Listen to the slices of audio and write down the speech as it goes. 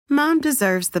Mom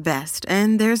deserves the best,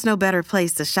 and there's no better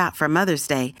place to shop for Mother's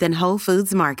Day than Whole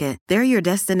Foods Market. They're your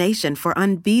destination for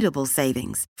unbeatable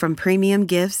savings, from premium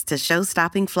gifts to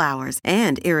show-stopping flowers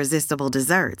and irresistible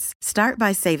desserts. Start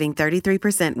by saving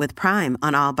 33% with Prime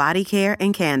on all body care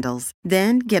and candles.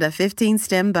 Then get a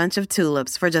 15-stem bunch of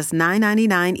tulips for just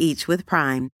 $9.99 each with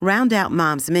Prime. Round out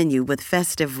Mom's menu with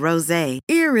festive rosé,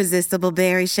 irresistible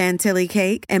berry chantilly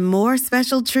cake, and more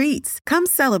special treats. Come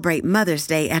celebrate Mother's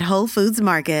Day at Whole Foods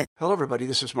Market. Hello, everybody.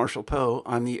 This is Marshall Poe.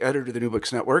 I'm the editor of the New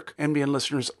Books Network. NBN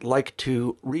listeners like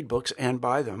to read books and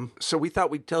buy them. So we thought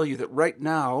we'd tell you that right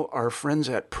now, our friends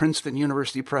at Princeton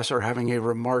University Press are having a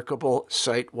remarkable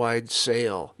site-wide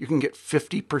sale. You can get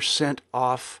 50%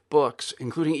 off books,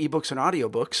 including ebooks and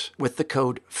audiobooks, with the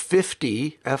code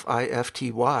 50,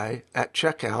 F-I-F-T-Y, at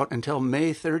checkout until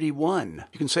May 31.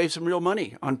 You can save some real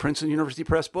money on Princeton University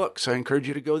Press books. I encourage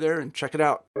you to go there and check it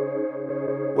out.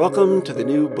 Welcome to the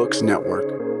New Books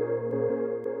Network.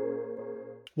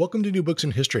 Welcome to New Books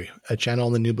in History, a channel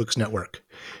on the New Books Network.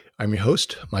 I'm your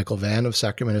host, Michael Vann of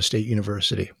Sacramento State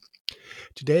University.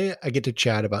 Today, I get to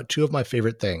chat about two of my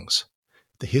favorite things,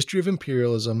 the history of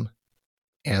imperialism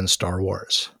and Star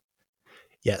Wars.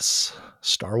 Yes,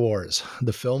 Star Wars,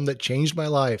 the film that changed my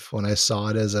life when I saw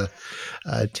it as a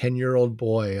 10-year-old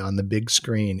boy on the big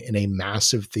screen in a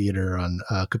massive theater on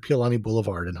Kapiolani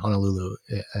Boulevard in Honolulu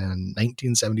in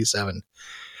 1977.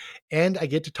 And I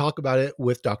get to talk about it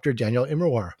with Dr. Daniel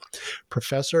Immerwahr,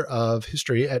 professor of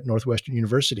history at Northwestern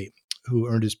University, who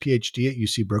earned his PhD at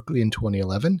UC Berkeley in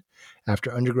 2011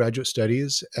 after undergraduate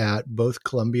studies at both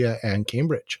Columbia and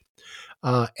Cambridge.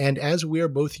 And as we are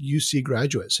both UC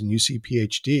graduates and UC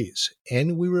PhDs,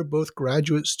 and we were both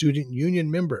graduate student union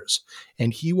members,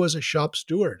 and he was a shop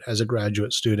steward as a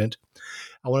graduate student,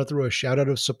 I want to throw a shout out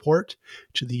of support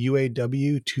to the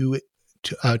UAW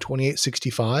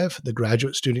 2865, the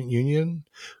graduate student union,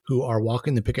 who are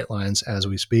walking the picket lines as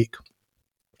we speak.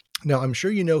 Now, I'm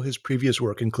sure you know his previous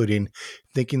work, including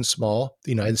Thinking Small, the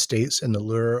United States and the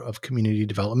Lure of Community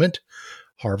Development,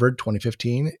 Harvard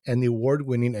 2015, and the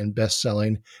award-winning and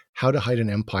best-selling How to Hide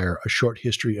an Empire, A Short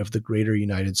History of the Greater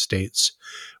United States,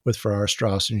 with Farrar,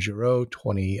 Straus, and Giroux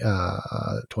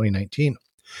 2019.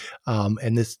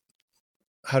 And this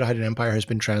How to Hide an Empire has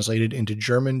been translated into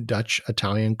German, Dutch,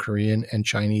 Italian, Korean, and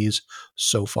Chinese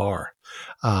so far.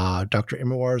 Dr.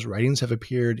 Immerwahr's writings have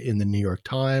appeared in the New York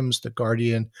Times, The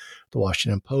Guardian, The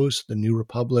Washington Post, The New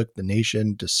Republic, The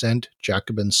Nation, Dissent,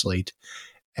 Jacobin, Slate,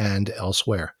 and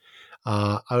elsewhere.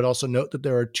 I would also note that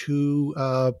there are two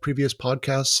previous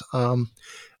podcasts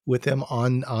with him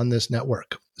on this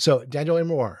network. So Daniel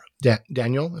Immerwahr,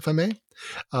 Daniel, if I may,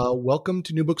 welcome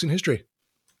to New Books in History.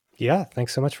 Yeah,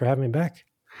 thanks so much for having me back.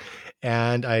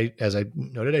 And as I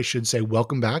noted, I should say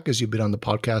welcome back, as you've been on the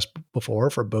podcast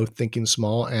before for both Thinking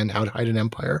Small and How to Hide an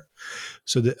Empire.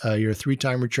 So you're a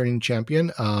 3-time returning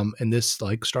champion, and this,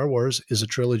 like Star Wars, is a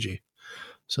trilogy.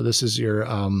 So this is your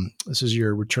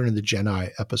Return of the Jedi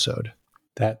episode.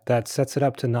 That sets it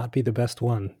up to not be the best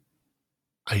one.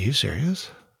 Are you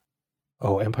serious?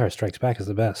 Oh, Empire Strikes Back is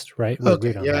the best, right? We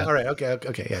agreed on that. All right.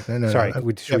 Okay. Yeah. Sorry. Should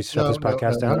we shut this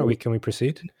podcast down, or can we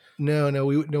proceed? No.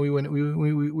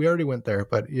 We already went there,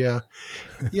 but yeah.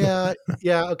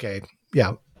 Okay.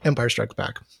 Yeah. Empire Strikes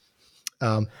Back.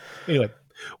 Anyway.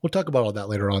 We'll talk about all that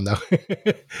later on, though.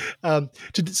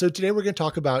 So today we're going to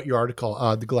talk about your article,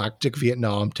 The Galactic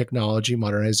Vietnam, Technology,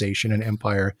 Modernization, and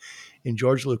Empire in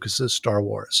George Lucas's Star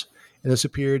Wars. And this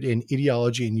appeared in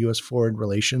Ideology in U.S. Foreign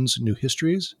Relations, New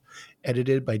Histories,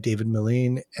 edited by David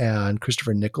Meline and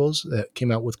Christopher Nichols, that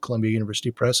came out with Columbia University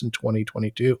Press in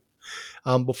 2022.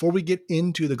 Before we get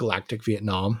into The Galactic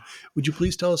Vietnam, would you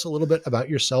please tell us a little bit about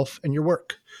yourself and your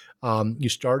work? You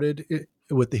started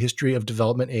with the history of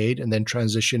development aid and then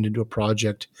transitioned into a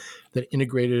project that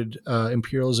integrated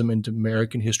imperialism into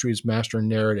American history's master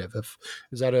narrative.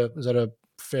 Is that a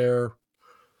fair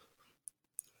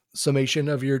summation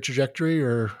of your trajectory,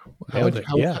 or how do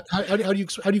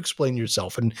you explain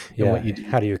yourself and what you do?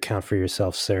 How do you account for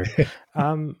yourself, sir?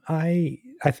 I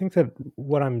think that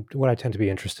what I tend to be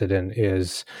interested in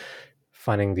is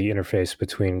finding the interface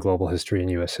between global history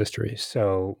and U.S. history.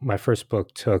 So my first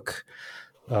book took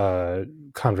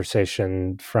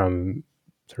conversation from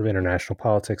sort of international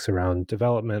politics around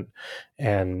development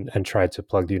and tried to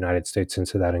plug the United States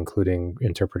into that, including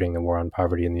interpreting the war on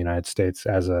poverty in the United States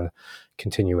as a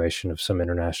continuation of some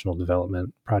international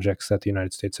development projects that the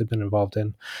United States had been involved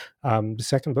in. The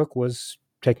second book was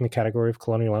taking the category of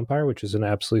colonial empire, which is an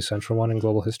absolutely central one in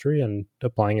global history, and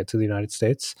applying it to the United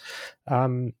States.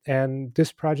 And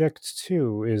this project,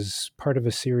 too, is part of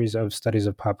a series of studies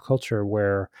of pop culture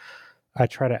where I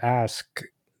try to ask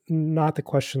not the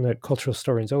question that cultural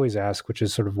historians always ask, which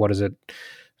is sort of what does it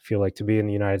feel like to be in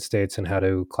the United States, and how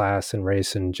do class and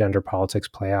race and gender politics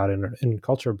play out in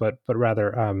culture, but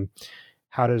rather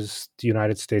how does the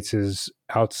United States'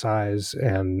 outsize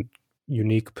and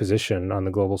unique position on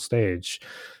the global stage,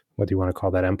 whether you want to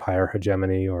call that empire,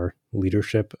 hegemony, or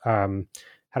leadership,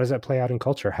 how does that play out in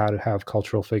culture? How to have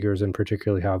cultural figures, and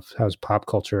particularly how's pop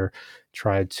culture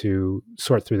tried to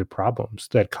sort through the problems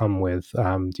that come with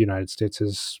the United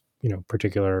States'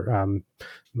 particular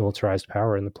militarized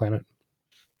power in the planet?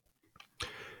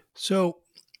 So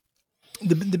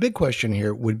the big question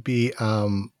here would be,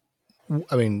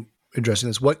 addressing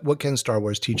this, what can Star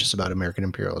Wars teach us about American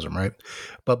imperialism, right?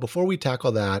 But before we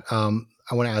tackle that,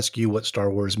 I want to ask you what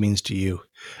Star Wars means to you.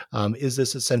 Is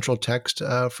this a central text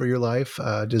for your life?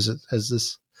 Were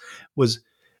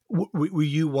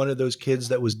you one of those kids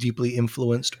that was deeply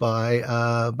influenced by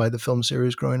the film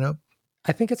series growing up?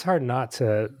 I think it's hard not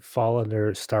to fall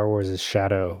under Star Wars'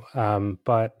 shadow.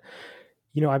 But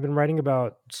I've been writing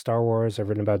about Star Wars. I've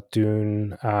written about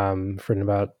Dune. I've written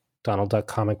about Donald Duck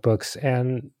comic books,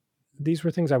 and these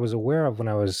were things I was aware of when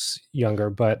I was younger.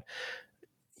 But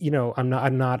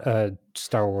I'm not a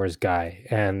Star Wars guy,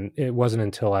 and it wasn't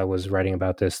until I was writing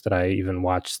about this that I even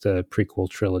watched the prequel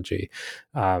trilogy.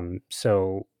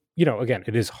 So again,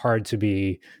 it is hard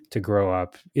to grow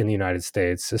up in the United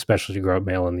States, especially to grow up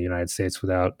male in the United States,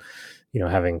 without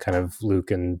having kind of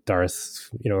Luke and Darth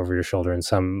over your shoulder in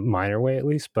some minor way at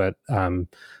least. But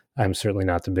I'm certainly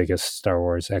not the biggest Star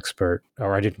Wars expert,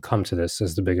 or I didn't come to this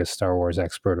as the biggest Star Wars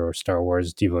expert or Star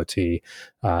Wars devotee,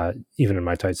 even in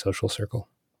my tight social circle.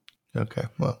 Okay,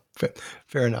 well,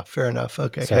 fair enough.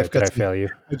 Okay, sorry, did I fail you?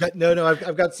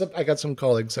 I've got some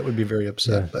colleagues that would be very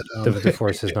upset. Yeah, but the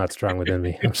force is not strong within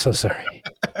me. I'm so sorry.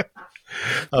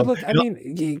 But look,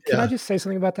 can I just say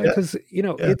something about that? Because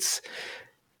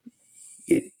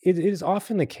it is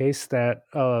often the case that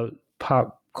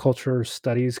pop culture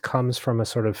studies comes from a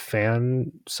sort of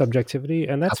fan subjectivity,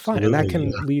 and that's fine, and that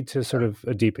can lead to sort of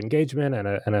a deep engagement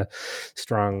and a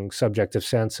strong subjective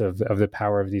sense of the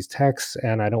power of these texts,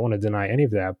 and I don't want to deny any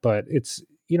of that. But it's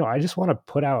I just want to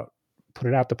put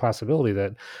it out the possibility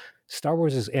that Star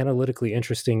Wars is analytically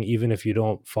interesting, even if you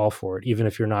don't fall for it, even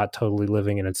if you're not totally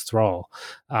living in its thrall.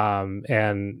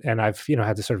 And I've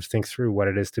had to sort of think through what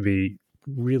it is to be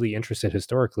really interested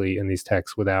historically in these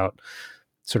texts without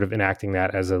sort of enacting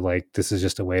that as this is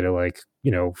just a way to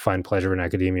find pleasure in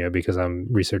academia because I'm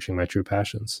researching my true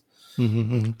passions.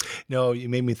 Mm-hmm. No, you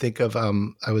made me think of,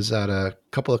 I was at a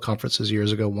couple of conferences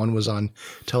years ago. One was on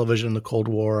television in the Cold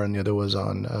War, and the other was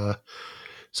on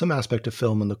some aspect of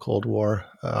film in the Cold War.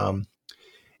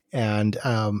 And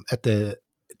at the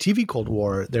TV Cold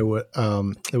War, there was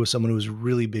someone who was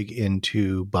really big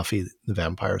into Buffy the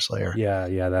Vampire Slayer.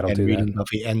 Yeah, that'll do reading that.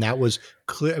 Buffy, and that was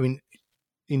clear.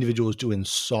 Individuals doing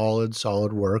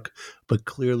solid work, but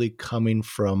clearly coming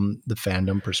from the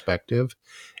fandom perspective.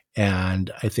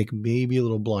 And I think maybe a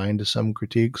little blind to some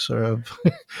critiques, sort of,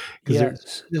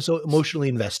 because they're so emotionally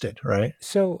invested, right?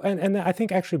 So, and I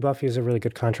think actually Buffy is a really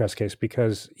good contrast case,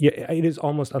 because it is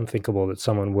almost unthinkable that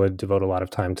someone would devote a lot of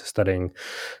time to studying,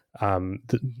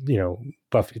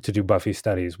 Buffy, to do Buffy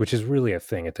studies, which is really a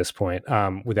thing at this point,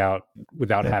 without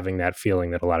having that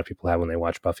feeling that a lot of people have when they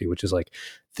watch Buffy, which is like,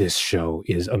 this show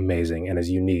is amazing and is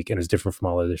unique and is different from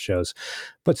all other shows.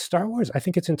 But Star Wars, I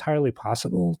think it's entirely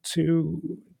possible to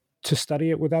study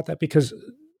it without that, because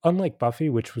unlike Buffy,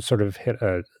 which was sort of hit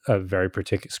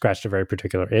scratched a very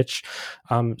particular itch,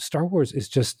 Star Wars is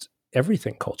just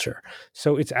everything culture.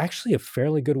 So it's actually a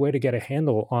fairly good way to get a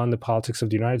handle on the politics of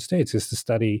the United States, is to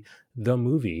study the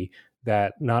movie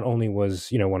that not only was,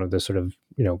 one of the sort of,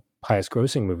 highest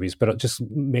grossing movies, but it just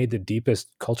made the deepest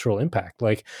cultural impact.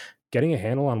 Like, getting a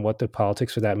handle on what the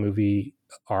politics of that movie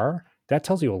are, that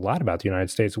tells you a lot about the United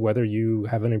States, whether you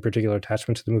have any particular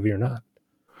attachment to the movie or not.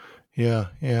 Yeah.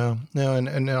 No,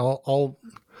 and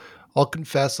I'll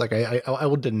confess, I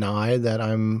will deny that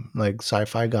I'm like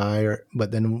sci-fi guy,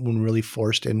 but then when really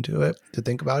forced into it to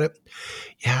think about it,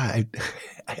 I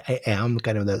am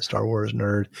kind of that Star Wars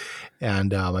nerd,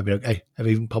 and I've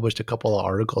even published a couple of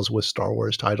articles with Star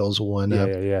Wars titles. One,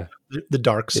 The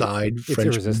Dark Side,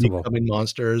 French Becoming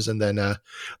Monsters, and then the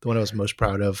one I was most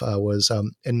proud of was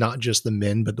and not just the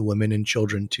men, but the women and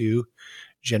children too.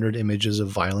 Gendered images of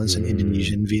violence in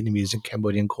Indonesian, Vietnamese, and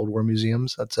Cambodian Cold War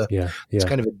museums. That's it's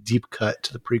kind of a deep cut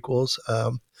to the prequels.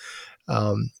 A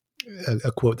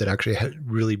quote that actually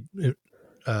really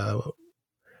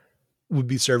would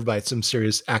be served by some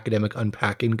serious academic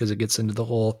unpacking, because it gets into the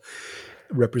whole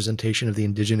representation of the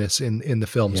indigenous in the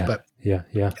films.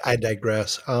 I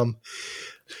digress.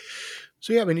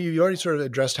 So yeah, I mean, you already sort of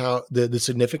addressed how the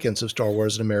significance of Star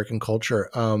Wars in American culture.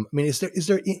 I mean, is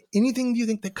there anything you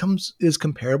think that is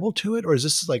comparable to it, or is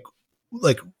this like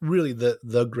really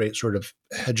the great sort of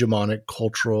hegemonic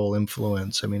cultural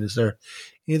influence? I mean, is there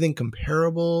anything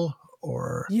comparable?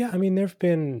 Or yeah, I mean, there've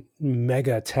been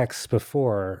mega texts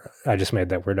before. I just made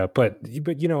that word up, but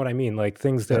you know what I mean, like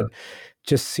things that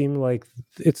just seem like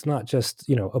it's not just,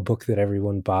 you know, a book that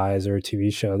everyone buys or a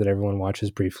TV show that everyone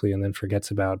watches briefly and then forgets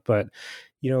about. But,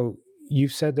 you know, you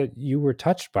said that you were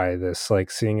touched by this, like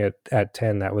seeing it at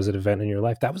 10, that was an event in your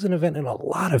life. That was an event in a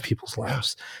lot of people's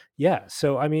lives. Yeah.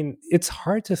 So, I mean, it's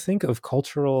hard to think of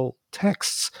cultural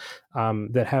texts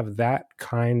that have that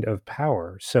kind of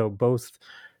power. So both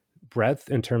breadth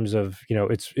in terms of, you know,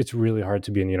 it's really hard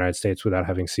to be in the United States without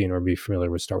having seen or be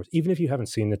familiar with Star Wars. Even if you haven't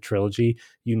seen the trilogy,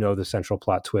 you know the central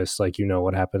plot twists, like you know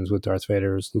what happens with Darth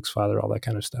Vader as Luke's father, all that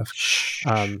kind of stuff.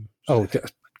 God,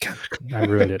 I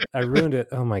ruined it.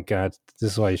 Oh my God,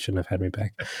 this is why you shouldn't have had me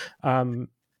back.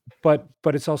 But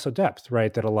it's also depth,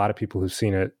 right? That a lot of people who've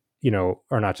seen it, you know,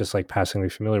 are not just like passingly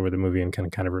familiar with the movie and can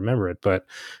kind of remember it, but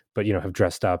you know, have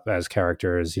dressed up as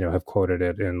characters, you know, have quoted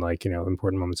it in like, you know,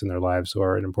 important moments in their lives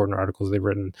or in important articles they've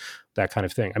written, that kind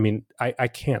of thing. I mean, I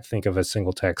can't think of a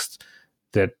single text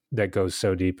that goes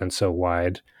so deep and so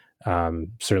wide.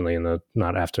 Certainly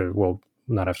not after World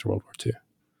War II.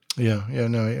 Yeah,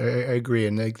 no, I agree.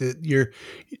 And like you're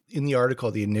in the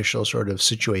article, the initial sort of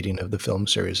situating of the film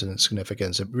series and its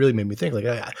significance, it really made me think.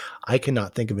 Like I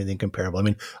cannot think of anything comparable. I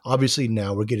mean, obviously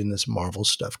now we're getting this Marvel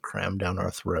stuff crammed down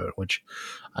our throat, which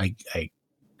I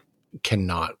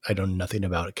cannot. I know nothing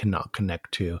about it. Cannot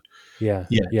connect to. Yeah.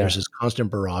 There's this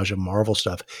constant barrage of Marvel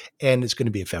stuff, and it's going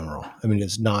to be ephemeral. I mean,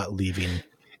 it's not leaving.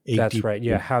 That's right.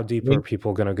 Yeah. How deep are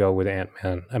people going to go with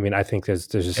Ant-Man? I mean, I think there's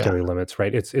just going to be limits,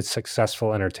 right? It's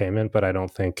successful entertainment, but I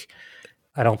don't think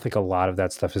a lot of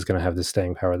that stuff is going to have the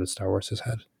staying power that Star Wars has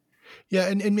had. Yeah.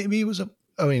 And maybe it was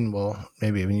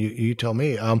you tell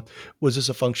me, was this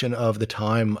a function of the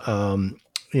time,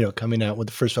 you know, coming out when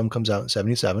the first film comes out in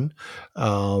 1977?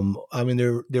 I mean,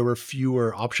 there were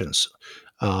fewer options.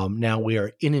 Now we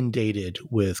are inundated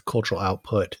with cultural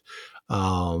output.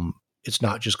 It's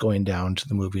not just going down to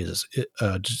the movies,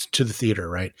 to the theater,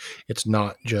 right? It's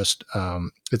not just,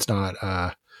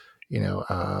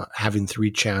 having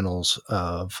 3 channels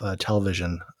of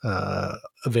television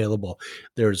available.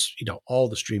 There's, you know, all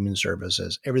the streaming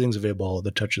services, everything's available at the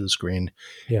touch of the screen.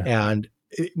 Yeah. And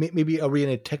maybe are we in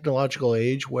a technological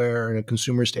age in a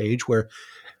consumerist age where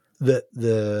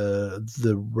the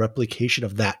replication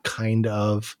of that kind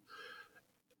of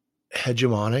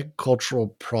hegemonic cultural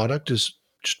product is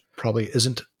probably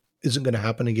isn't going to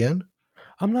happen again?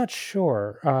 I'm not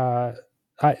sure.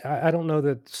 I don't know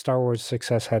that Star Wars'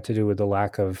 success had to do with the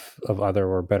lack of other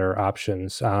or better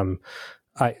options. I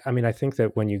mean, I think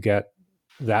that when you get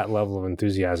that level of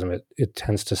enthusiasm, it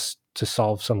tends to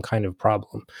solve some kind of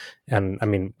problem. And I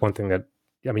mean,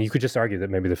 you could just argue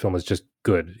that maybe the film is just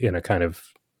good in a kind of,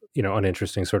 you know,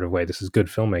 uninteresting sort of way. This is good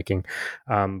filmmaking.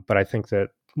 But I think that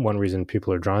one reason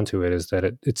people are drawn to it is that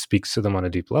it speaks to them on a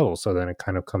deep level. So then it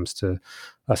kind of comes to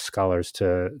us scholars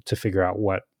to figure out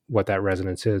what that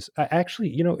resonance is. Actually,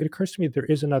 you know, it occurs to me there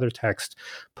is another text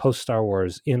post Star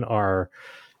Wars in our,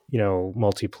 you know,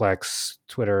 multiplex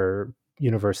Twitter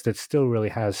universe that still really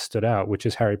has stood out, which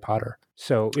is Harry Potter.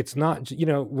 So it's not, you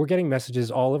know, we're getting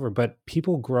messages all over, but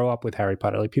people grow up with Harry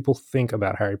Potter. Like people think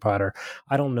about Harry Potter.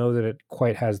 I don't know that it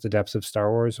quite has the depths of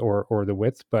Star Wars or the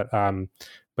width, but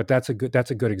that's a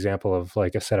good example of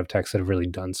like a set of texts that have really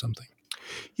done something.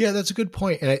 Yeah, that's a good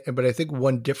point. But I think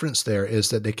one difference there is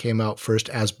that they came out first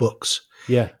as books.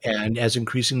 Yeah. And as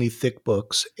increasingly thick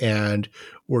books, and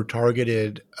were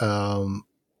targeted or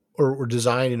were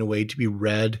designed in a way to be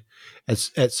read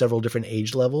at several different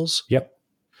age levels. Yep.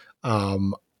 At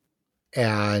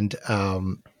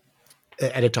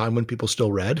a time when people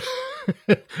still read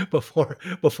before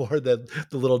the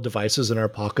little devices in our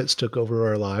pockets took over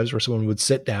our lives, where someone would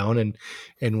sit down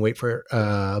and wait for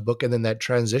a book. And then that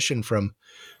transition from,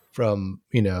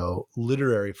 you know,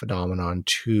 literary phenomenon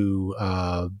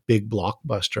to big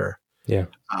blockbuster. Yeah.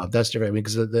 That's different. I mean,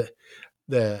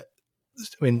 because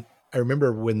I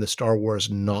remember when the Star Wars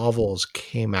novels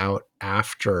came out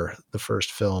after the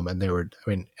first film, and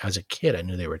as a kid, I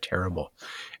knew they were terrible.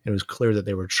 And it was clear that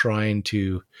they were trying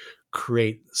to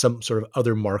create some sort of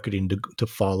other marketing to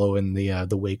follow in the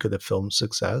wake of the film's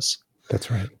success. That's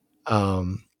right.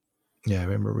 Yeah, I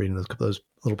remember reading a couple of those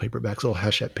little paperbacks, little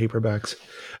Hachette paperbacks.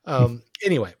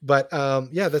 Anyway, but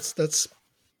that's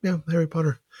Harry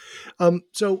Potter.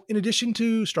 So in addition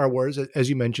to Star Wars, as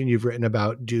you mentioned, you've written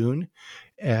about Dune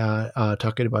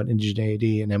talking about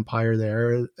indigeneity and empire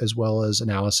there, as well as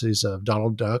analyses of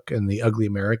Donald Duck and The Ugly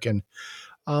American.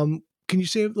 Can you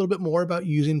say a little bit more about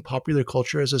using popular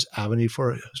culture as this avenue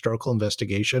for historical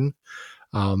investigation?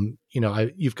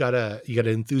 You've got an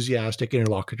enthusiastic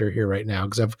interlocutor here right now,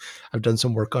 because I've done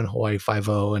some work on Hawaii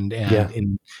Five-0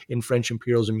 and in French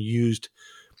imperialism used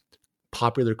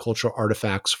popular cultural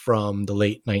artifacts from the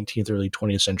late 19th, early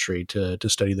 20th century to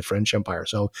study the French Empire.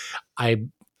 So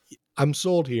I'm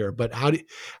sold here, but how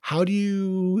do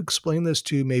you explain this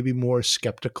to maybe more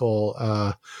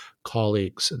skeptical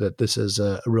colleagues that this is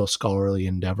a real scholarly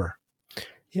endeavor?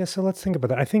 Yeah, so let's think about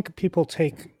that. I think people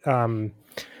take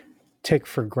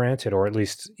for granted, or at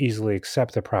least easily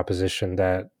accept, the proposition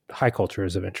that high culture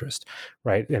is of interest,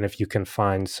 right? And if you can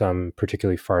find some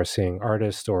particularly far-seeing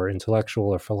artist or intellectual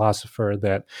or philosopher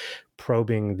that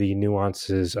probing the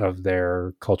nuances of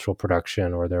their cultural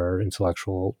production or their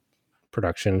intellectual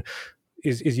production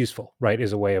is useful, right?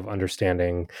 Is a way of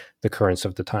understanding the currents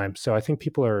of the time. So I think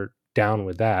people are down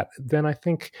with that. Then I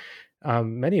think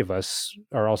many of us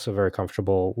are also very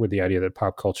comfortable with the idea that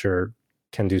pop culture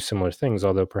can do similar things,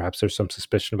 although perhaps there's some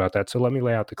suspicion about that. So let me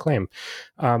lay out the claim.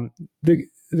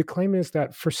 The claim is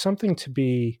that for something to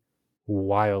be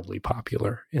wildly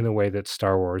popular in the way that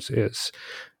Star Wars is,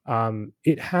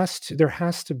 there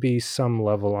has to be some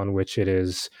level on which it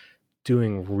is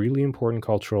doing really important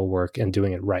cultural work and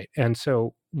doing it right. And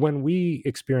so when we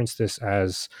experience this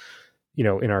as, in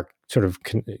our sort of,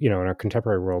 in our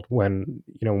contemporary world, when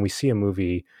we see a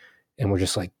movie and we're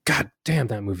just like, God damn,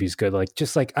 that movie's good. Like,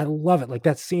 just like, I love it. Like,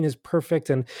 that scene is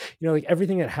perfect. And, like,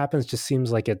 everything that happens just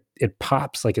seems like it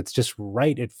pops, like it's just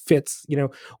right. It fits.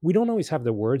 We don't always have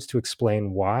the words to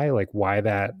explain why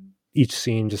that each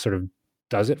scene just sort of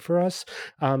does it for us.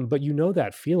 But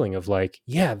that feeling of like,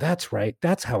 yeah, that's right.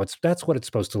 That's what it's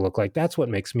supposed to look like. That's what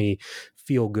makes me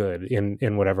feel good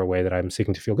in whatever way that I'm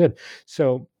seeking to feel good.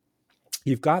 So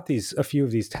you've got a few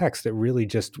of these texts that really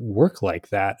just work like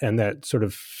that, and that sort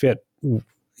of fit.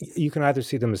 You can either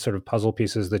see them as sort of puzzle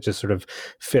pieces that just sort of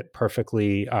fit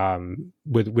perfectly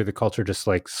with the culture, just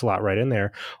like slot right in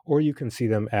there, or you can see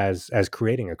them as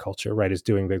creating a culture, right, as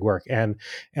doing big work. And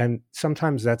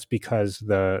sometimes that's because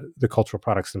the cultural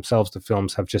products themselves, the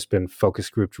films, have just been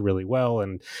focus grouped really well.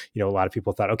 And a lot of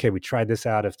people thought, okay, we tried this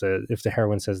out. If the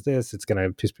heroine says this, it's going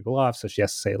to piss people off, so she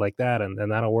has to say it like that,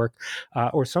 and that'll work.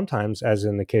 Or sometimes, as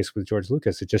in the case with George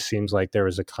Lucas, it just seems like there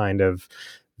was a kind of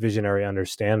visionary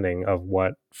understanding of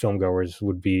what filmgoers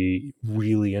would be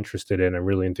really interested in and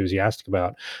really enthusiastic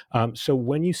about. So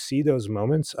when you see those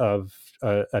moments of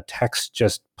a text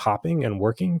just popping and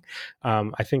working,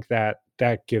 I think that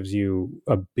gives you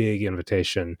a big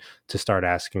invitation to start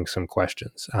asking some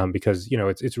questions, because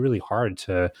it's really hard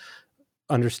to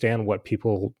understand what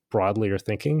people broadly are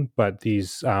thinking, but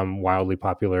these wildly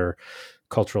popular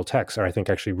cultural texts are, I think,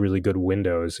 actually really good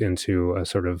windows into a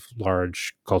sort of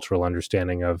large cultural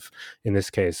understanding of, in this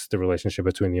case, the relationship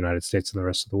between the United States and the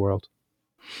rest of the world.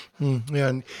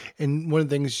 Yeah, and one of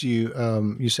the things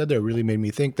you said there really made me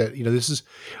think that this is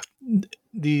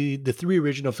the three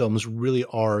original films really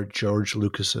are George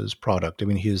Lucas's product. I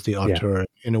mean, he is the auteur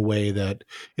in a way that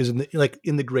is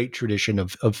in the great tradition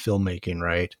of filmmaking,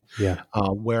 right? Yeah.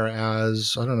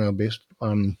 Whereas, I don't know, based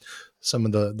on some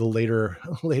of the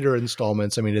later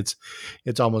installments, I mean,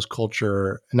 it's almost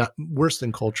culture, not worse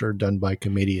than culture done by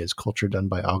committee, is culture done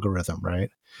by algorithm,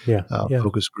 right? Yeah.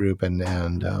 Focus group and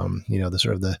the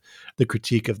sort of the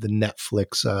critique of the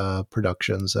Netflix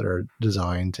productions that are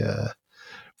designed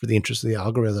for the interest of the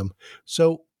algorithm.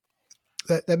 So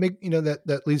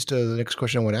that leads to the next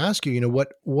question I want to ask you.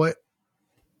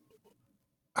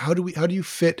 How do you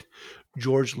fit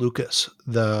George Lucas,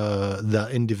 the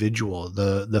individual,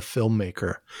 the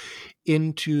filmmaker,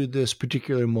 into this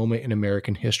particular moment in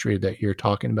American history that you're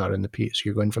talking about in the piece?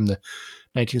 You're going from the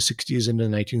 1960s into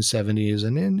the 1970s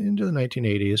and into the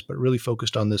 1980s, but really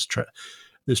focused on this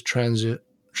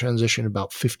transition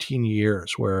about 15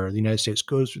 years where the United States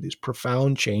goes through these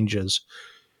profound changes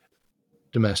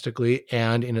domestically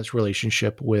and in its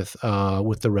relationship with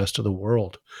the rest of the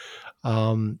world,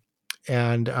 and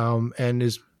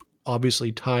is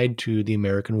obviously tied to the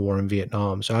American war in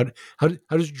Vietnam. So how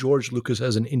does George Lucas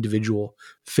as an individual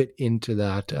fit into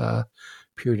that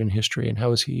period in history, and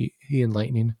how is he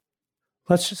enlightening?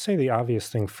 Let's just say the obvious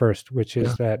thing first, which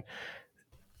is that,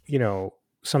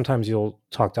 sometimes you'll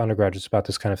talk to undergraduates about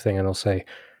this kind of thing and they'll say,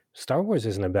 Star Wars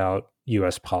isn't about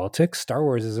U.S. politics. Star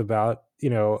Wars is about,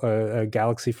 a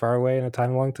galaxy far away and a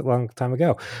long time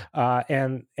ago.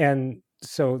 And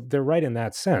so they're right in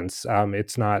that sense.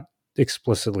 It's not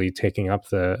explicitly taking up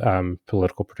the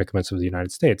political predicaments of the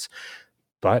United States.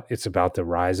 but it's about the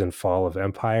rise and fall of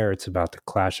empire. It's about the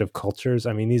clash of cultures.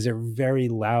 I mean, these are very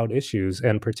loud issues,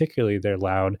 and particularly they're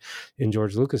loud in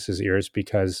George Lucas's ears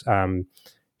because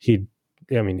he'd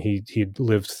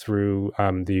lived through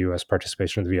the U.S.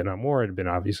 participation in the Vietnam War. It had been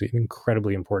obviously an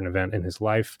incredibly important event in his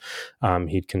life.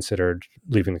 He'd considered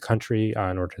leaving the country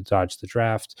in order to dodge the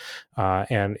draft,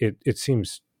 and it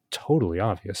seems totally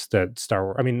obvious that Star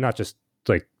Wars. I mean, not just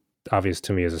like obvious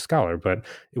to me as a scholar, but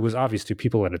it was obvious to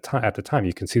people at the time.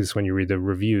 You can see this when you read the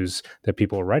reviews that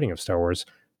people were writing of Star Wars.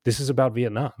 This is about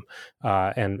Vietnam,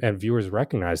 and viewers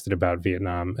recognized it about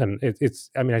Vietnam, and it's.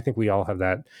 I mean, I think we all have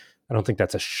that. I don't think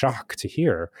that's a shock to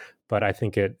hear, but I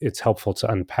think it's helpful to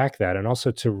unpack that and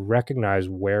also to recognize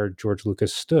where George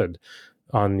Lucas stood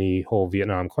on the whole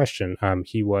Vietnam question.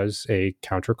 He was a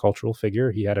countercultural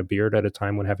figure. He had a beard at a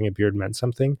time when having a beard meant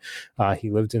something. He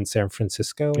lived in San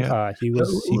Francisco. Yeah.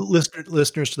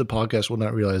 Listeners to the podcast will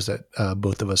not realize that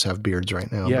both of us have beards right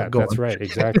now. Yeah, that's right.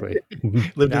 Exactly.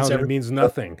 Now that means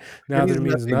nothing. Now that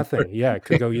means nothing. Yeah, it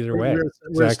could go either way.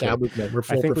 We're exactly.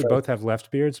 I think we both have left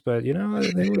beards, but they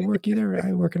would work either.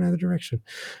 I work in either direction.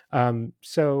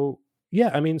 Yeah,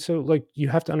 I mean, so like you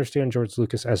have to understand George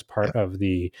Lucas as part of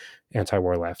the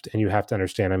anti-war left, and you have to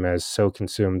understand him as so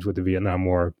consumed with the Vietnam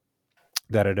War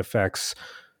that it affects,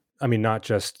 I mean, not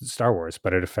just Star Wars,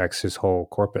 but it affects his whole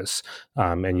corpus.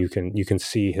 And you can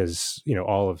see his,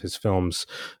 all of his films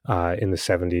in the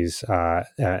 70s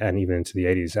and even into the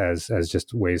 80s as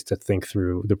just ways to think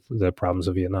through the problems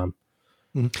of Vietnam.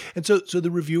 Mm-hmm. And so the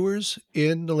reviewers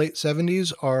in the late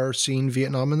 70s are seeing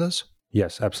Vietnam in this?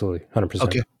 Yes, absolutely. 100%.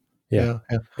 Okay. Yeah.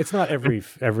 It's not every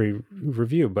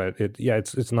review, but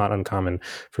it's not uncommon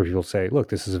for people to say, look,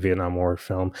 this is a Vietnam War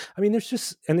film. I mean,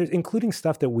 there's including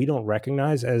stuff that we don't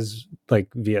recognize as like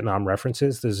Vietnam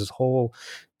references. There's this whole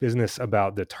business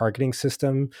about the targeting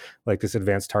system, like this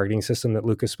advanced targeting system that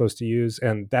Luke is supposed to use.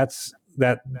 And that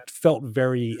felt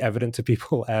very evident to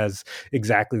people as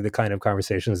exactly the kind of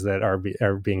conversations that are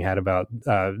being had about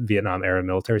Vietnam era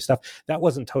military stuff. That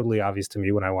wasn't totally obvious to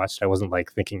me when I watched it. I wasn't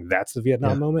like thinking that's the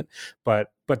Vietnam moment, but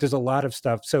there's a lot of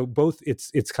stuff. So both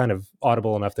it's kind of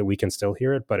audible enough that we can still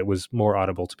hear it, but it was more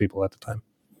audible to people at the time.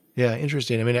 Yeah,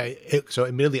 interesting. I mean, so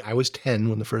admittedly, I was 10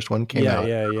 when the first one came out.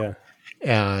 Yeah.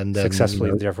 And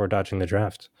successfully, therefore, dodging the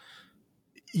draft.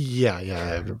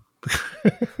 Yeah.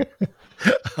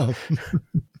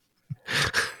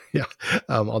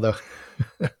 Although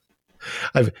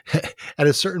I've at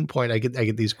a certain point I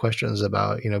get these questions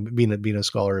about being a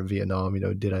scholar in Vietnam,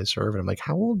 did I serve? And I'm like,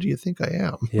 how old do you think I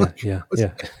am? Yeah.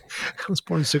 I was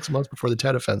born 6 months before the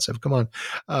Tet Offensive. Come on.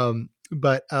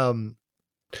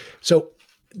 So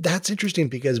that's interesting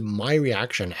because my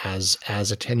reaction as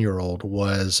a 10-year-old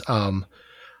was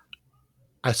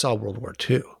I saw World War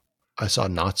II. I saw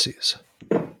Nazis.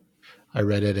 I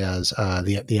read it as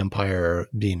the empire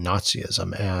being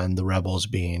Nazism and the rebels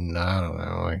being, I don't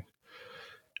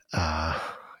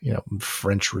know,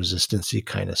 French resistance-y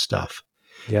kind of stuff.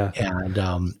 Yeah. And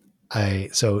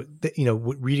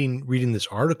reading this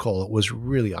article, it was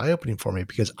really eye-opening for me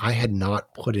because I had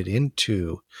not put it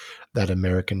into that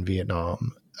American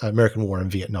War in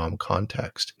Vietnam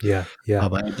context. Yeah.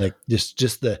 Like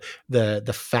just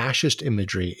the fascist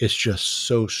imagery is just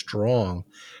so strong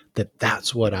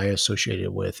that's what I associated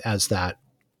with as that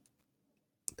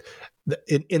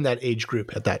in that age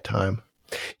group at that time.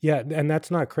 Yeah, and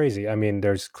that's not crazy. I mean,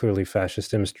 there's clearly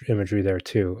fascist imagery there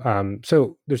too.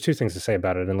 So there's two things to say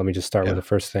about it, and let me just start with the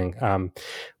first thing,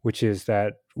 which is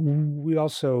that we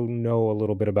also know a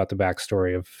little bit about the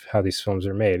backstory of how these films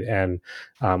are made, and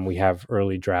we have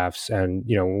early drafts, and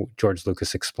George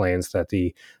Lucas explains that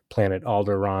the planet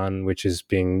Alderaan, which is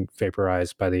being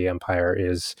vaporized by the Empire,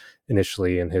 is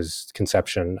initially in his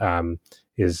conception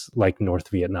is like North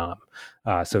Vietnam.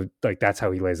 So like that's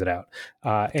how he lays it out.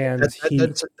 And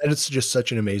that's just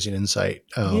such an amazing insight.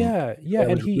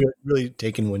 And he really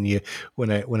taken when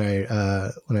I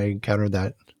encountered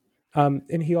that.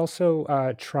 And he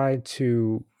also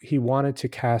he wanted to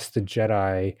cast the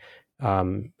Jedi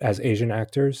as Asian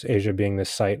actors, Asia being the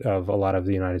site of a lot of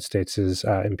the United States'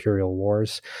 imperial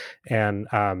wars. And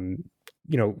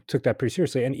took that pretty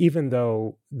seriously. And even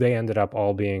though they ended up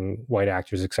all being white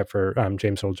actors, except for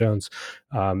James Earl Jones,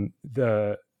 you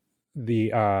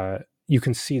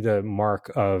can see the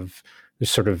mark of the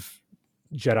sort of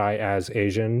Jedi as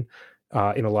Asian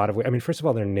in a lot of ways. I mean, first of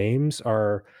all, their names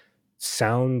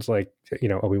sound like,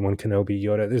 Obi-Wan Kenobi,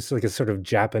 Yoda. There's like a sort of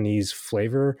Japanese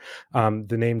flavor.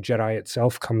 The name Jedi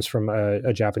itself comes from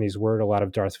a Japanese word. A lot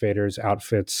of Darth Vader's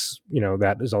outfits,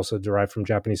 that is also derived from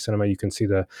Japanese cinema. You can see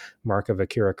the mark of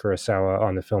Akira Kurosawa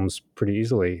on the films pretty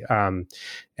easily. And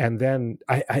then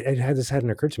this hadn't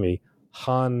occurred to me.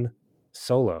 Han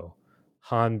Solo,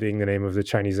 Han being the name of the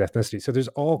Chinese ethnicity. So there's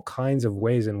all kinds of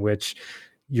ways in which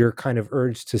you're kind of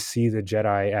urged to see the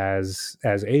Jedi as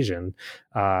Asian,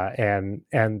 and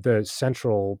the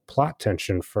central plot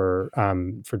tension for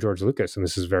George Lucas, and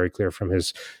this is very clear from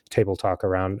his table talk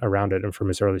around it and from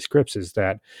his early scripts, is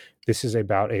that this is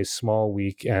about a small,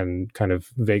 weak, and kind of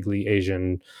vaguely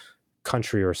Asian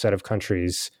country or set of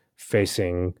countries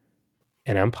facing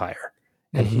an empire,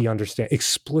 and he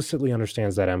explicitly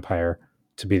understands that empire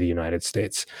to be the United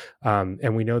States,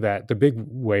 and we know that the big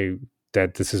way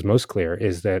that this is most clear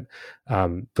is that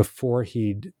before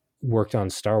he'd worked on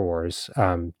Star Wars,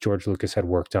 George Lucas had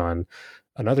worked on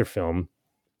another film,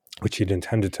 which he'd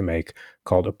intended to make,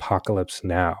 called Apocalypse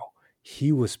Now.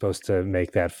 He was supposed to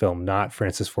make that film, not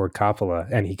Francis Ford Coppola,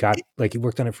 and he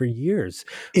worked on it for years.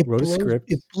 Wrote a script.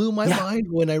 It blew my mind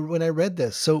when I read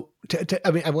this. So, I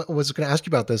was going to ask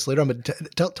you about this later on,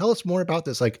 but tell us more about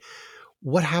this. Like,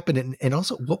 what happened, and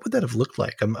also what would that have looked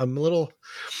like? I'm a little,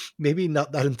 maybe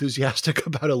not that enthusiastic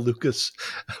about a Lucas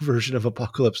version of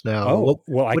Apocalypse Now.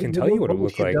 Oh, I can tell you what it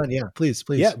would look like. Yeah, please.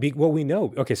 Yeah, we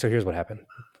know. Okay, so here's what happened.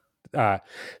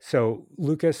 So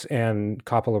Lucas and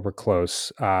Coppola were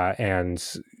close, and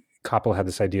Coppola had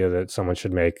this idea that someone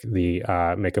should make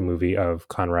a movie of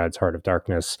Conrad's Heart of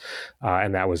Darkness,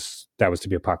 and that was to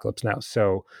be Apocalypse Now.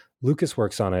 So Lucas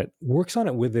works on it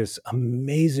with this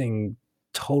amazing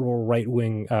total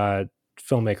right-wing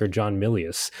filmmaker, John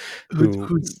Milius,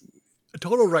 who's a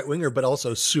total right-winger, but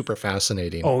also super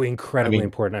fascinating. Oh, incredibly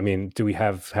important. I mean, do we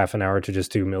have half an hour to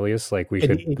just do Milius? Like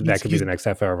that could be the next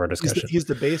half hour of our discussion. He's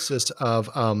the basis of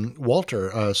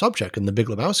Walter Sobchak in The Big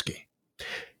Lebowski.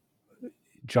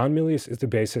 John Milius is the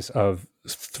basis of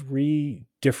 3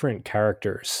 different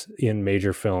characters in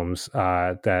major films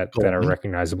that are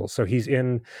recognizable. So he's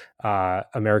in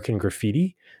American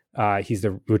Graffiti.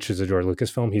 Which is a George Lucas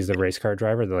film. He's the race car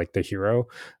driver, the hero.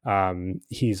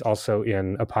 He's also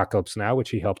in Apocalypse Now,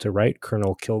 which he helped to write,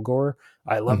 Colonel Kilgore.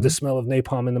 I love the smell of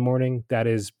napalm in the morning. That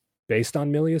is based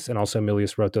on Milius, and also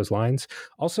Milius wrote those lines.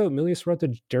 Also, Milius wrote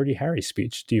the Dirty Harry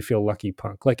speech, "Do you feel lucky,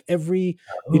 punk?" Like every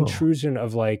intrusion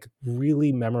of like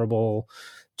really memorable,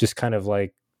 just kind of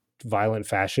like violent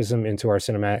fascism into our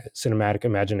cinematic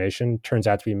imagination turns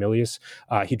out to be Milius.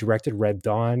 He directed Red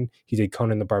Dawn. He did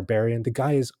Conan the Barbarian. The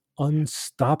guy is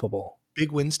unstoppable.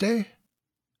 Big Wednesday?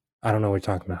 I don't know what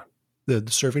you're talking about. The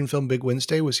surfing film Big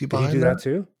Wednesday, was he behind that? Did he do that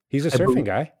too? He's a surfing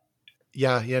guy.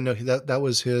 Yeah, no, that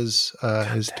was his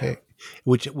take,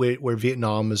 where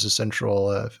Vietnam is a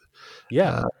central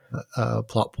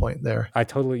plot point there. I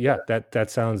totally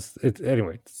that sounds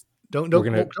anyway. Don't hold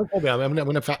me. I'm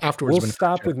gonna afterwards. We'll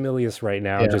stop with Milius right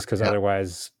now, just because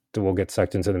otherwise we'll get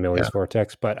sucked into the Milius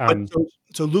vortex. But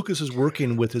so Lucas is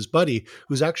working with his buddy,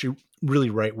 who's actually really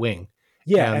right wing.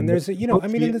 Yeah, and there's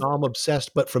Vietnam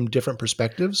obsessed, but from different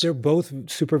perspectives. They're both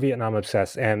super Vietnam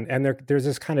obsessed, and there's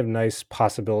this kind of nice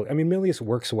possibility. I mean, Milius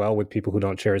works well with people who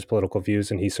don't share his political views,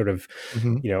 and he sort of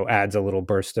adds a little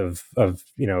burst of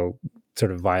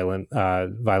sort of violent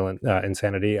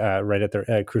insanity right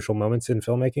at crucial moments in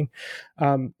filmmaking.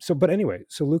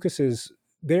 So Lucas is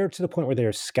there to the point where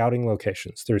they're scouting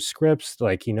locations. There's scripts,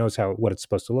 like he knows what it's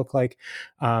supposed to look like.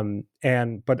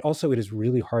 But also it is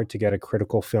really hard to get a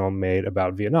critical film made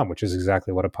about Vietnam, which is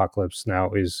exactly what Apocalypse Now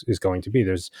is going to be.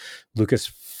 Lucas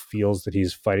feels that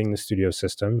he's fighting the studio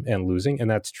system and losing. And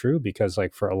that's true because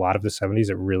like for a lot of the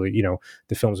 70s, it really,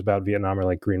 the films about Vietnam are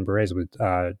like Green Berets with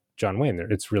John Wayne.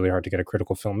 It's really hard to get a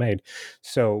critical film made.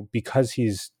 So because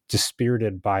he's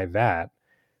dispirited by that,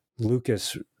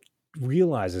 Lucas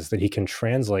realizes that he can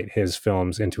translate his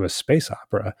films into a space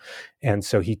opera. And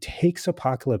so he takes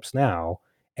Apocalypse Now,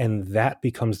 and that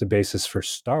becomes the basis for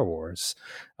Star Wars,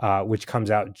 which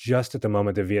comes out just at the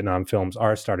moment that Vietnam films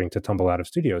are starting to tumble out of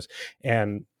studios.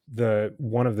 And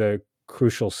one of the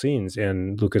crucial scenes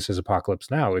in Lucas's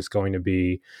Apocalypse Now is going to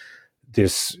be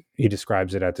this, he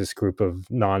describes it at this group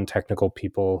of non-technical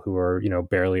people who are,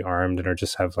 barely armed and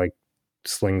just have like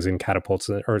slings and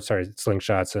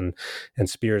slingshots and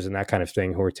spears and that kind of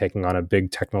thing, who are taking on a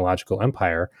big technological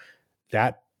empire.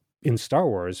 That in Star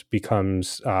Wars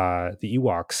becomes the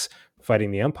Ewoks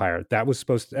fighting the Empire. That was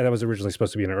originally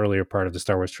supposed to be an earlier part of the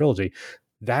Star Wars trilogy.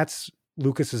 That's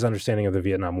Lucas's understanding of the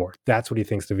Vietnam War. That's what he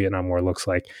thinks the Vietnam War looks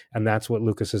like, and that's what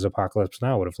Lucas's Apocalypse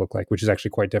Now would have looked like, which is actually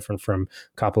quite different from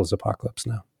Coppola's Apocalypse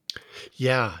Now.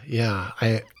 Yeah.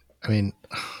 I mean,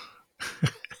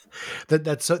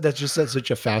 That's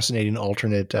such a fascinating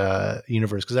alternate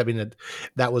universe, because I mean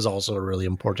that was also a really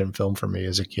important film for me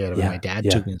as a kid. I mean, my dad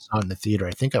took me and saw it in the theater.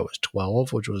 I think I was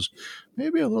 12, which was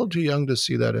maybe a little too young to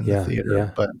see that in the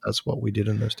theater, but that's what we did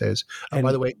in those days.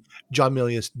 By the way, John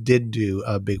Milius did do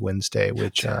a Big Wednesday,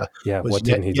 which was what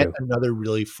did he do? Another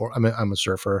really I'm a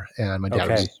surfer, and my dad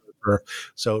was a surfer,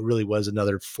 so it really was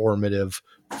another formative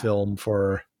film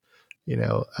for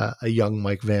a young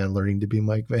Mike Vann learning to be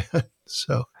Mike Vann.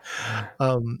 So,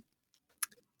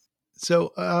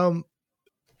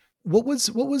 what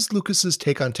was Lucas's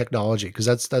take on technology? Because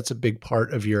that's a big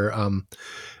part of your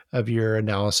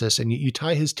analysis, and you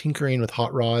tie his tinkering with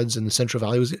hot rods in the Central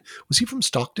Valley. Was he from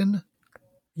Stockton?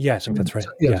 Yeah, I think that's right.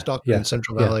 Yeah, Stockton in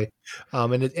Central Valley,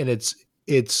 and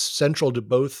it's central to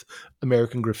both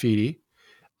American Graffiti,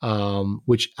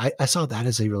 which I saw that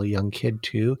as a really young kid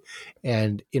too,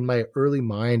 and in my early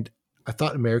mind, I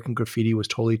thought American Graffiti was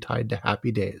totally tied to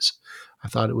Happy Days. I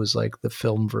thought it was like the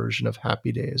film version of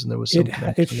Happy Days, and there was some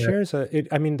it shares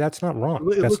I mean, that's not wrong.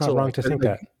 That's not wrong to think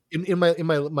that. In my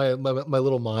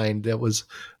little mind, that was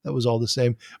all the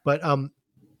same. But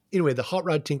anyway, the hot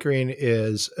rod tinkering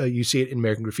is you see it in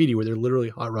American Graffiti, where they're literally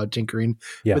hot rod tinkering.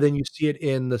 Yeah. But then you see it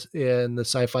in the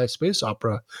sci-fi space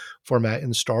opera format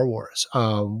in Star Wars,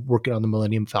 working on the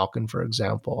Millennium Falcon, for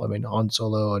example. I mean, Han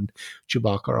Solo and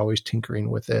Chewbacca are always tinkering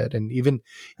with it, and even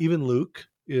Luke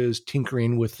is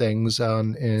tinkering with things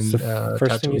in the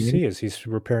first thing you see is he's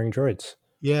repairing droids.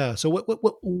 Yeah. So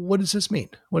what does this mean?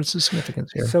 What is the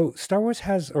significance here? So Star Wars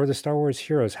the Star Wars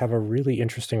heroes have a really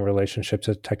interesting relationship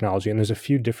to technology, and there's a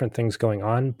few different things going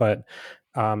on, but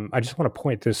I just want to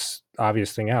point this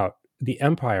obvious thing out. The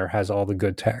Empire has all the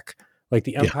good tech. Like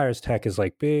the Empire's tech is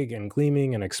like big and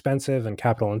gleaming and expensive and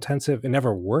capital intensive. It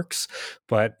never works,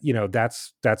 but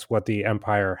that's what the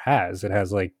Empire has. It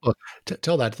has like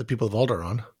tell that to the people of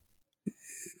Alderaan.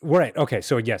 Right. Okay.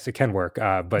 So yes, it can work,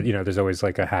 but there's always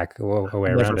like a hack a way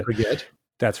around it. Forget.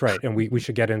 That's right, and we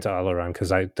should get into Alderaan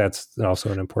because that's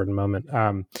also an important moment.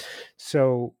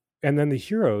 So and then the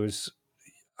heroes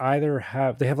either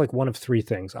have like one of three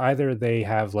things. Either they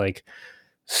have like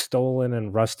stolen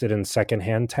and rusted and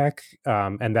secondhand tech,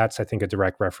 and that's I think a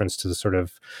direct reference to the sort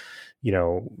of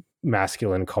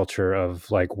masculine culture of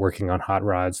like working on hot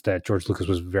rods that George Lucas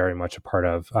was very much a part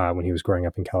of when he was growing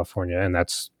up in California, and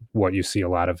that's what you see a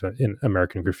lot of in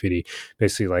American Graffiti.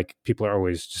 Basically, like people are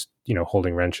always just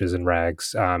holding wrenches and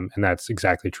rags, and that's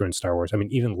exactly true in Star Wars. I mean,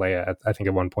 even Leia, I think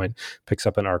at one point picks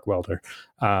up an arc welder,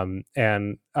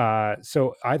 and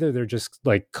so either they're just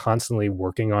like constantly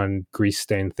working on grease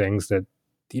stained things that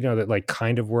that like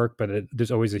kind of work, but there's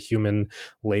always a human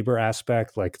labor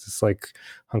aspect. Like this like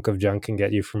hunk of junk can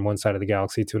get you from one side of the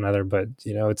galaxy to another, but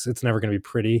it's never going to be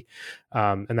pretty.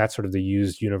 And that's sort of the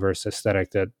used universe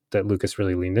aesthetic that Lucas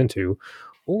really leaned into.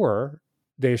 Or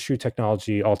they eschew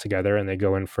technology altogether and they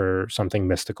go in for something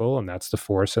mystical, and that's the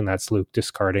Force, and that's Luke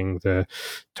discarding the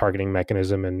targeting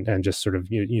mechanism and just sort of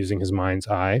using his mind's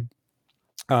eye.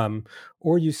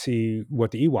 Or you see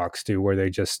what the Ewoks do, where they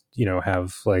just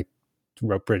have like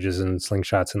rope bridges and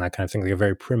slingshots and that kind of thing, like a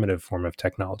very primitive form of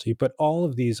technology. But all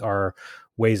of these are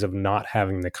ways of not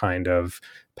having the kind of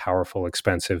powerful,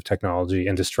 expensive technology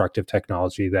and destructive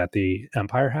technology that the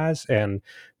Empire has. And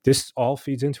this all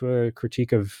feeds into a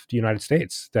critique of the United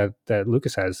States that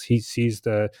Lucas has. He sees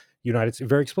the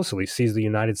very explicitly sees the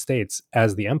United States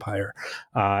as the Empire.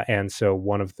 And so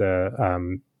one of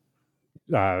the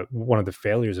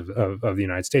failures of the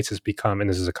United States has become, and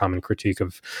this is a common critique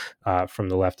of from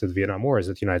the left of the Vietnam War, is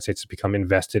that the United States has become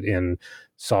invested in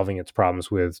solving its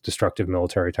problems with destructive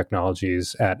military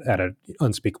technologies at an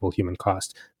unspeakable human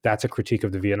cost. That's a critique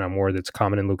of the Vietnam War that's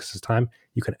common in Lucas's time.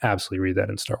 You can absolutely read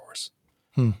that in Star Wars.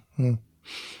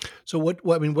 So what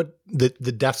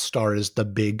the Death Star is the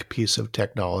big piece of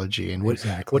technology, and what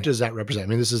does that represent? I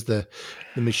mean, this is the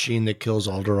machine that kills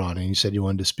Alderaan, and you said you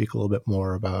wanted to speak a little bit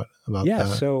more about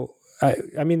that. So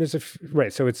I mean, there's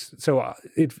so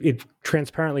it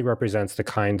transparently represents the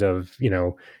kind of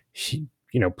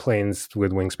planes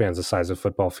with wingspans the size of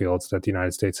football fields that the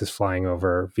United States is flying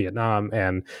over Vietnam,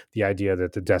 and the idea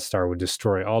that the Death Star would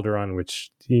destroy Alderaan,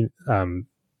 which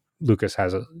Lucas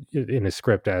has in his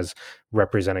script as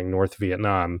representing North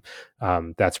Vietnam.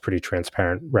 That's pretty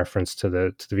transparent reference to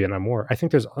the Vietnam War. I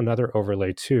think there's another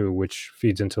overlay too, which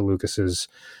feeds into Lucas's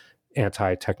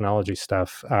anti-technology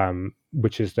stuff,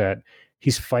 which is that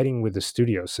he's fighting with the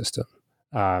studio system.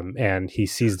 And he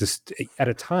sees this at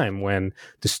a time when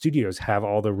the studios have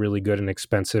all the really good and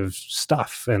expensive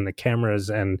stuff and the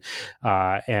cameras and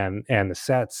the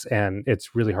sets, and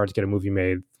it's really hard to get a movie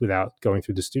made without going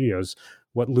through the studios.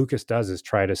 What Lucas does is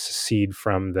try to secede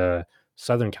from the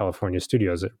Southern California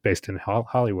studios based in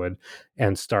Hollywood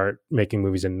and start making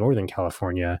movies in Northern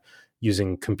California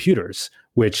using computers,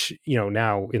 which,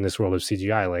 now in this world of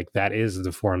CGI, like that is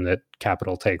the form that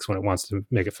capital takes when it wants to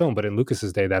make a film. But in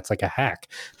Lucas's day, that's like a hack.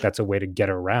 That's a way to get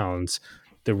around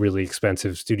the really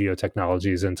expensive studio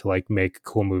technologies and to like make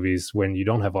cool movies when you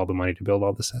don't have all the money to build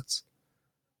all the sets.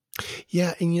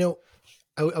 Yeah. And,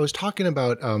 I was talking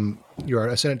about,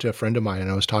 I sent it to a friend of mine and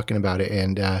I was talking about it,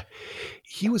 and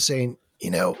he was saying,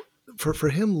 for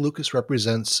him, Lucas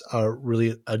represents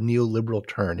really a neoliberal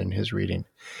turn in his reading.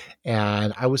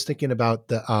 And I was thinking about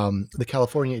the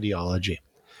California ideology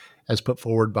as put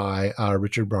forward by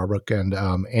Richard Barbrook and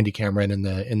Andy Cameron in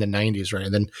the 90s, right?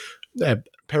 And then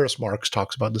Paris Marx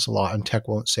talks about this a lot, and Tech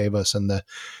Won't Save Us, and the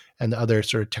other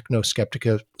sort of techno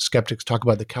skeptics talk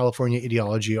about the California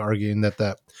ideology, arguing that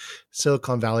the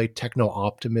Silicon Valley techno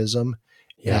optimism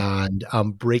and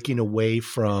breaking away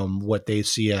from what they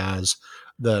see as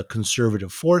the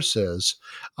conservative forces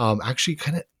actually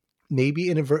kind of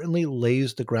maybe inadvertently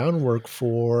lays the groundwork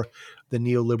for the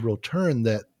neoliberal turn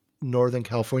that Northern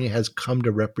California has come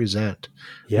to represent.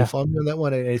 Yeah. Follow me on that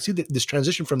one. And I see this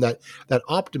transition from that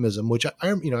optimism, which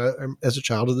I'm as a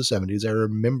child of the 70s, I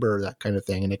remember that kind of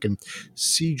thing, and I can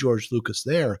see George Lucas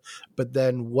there. But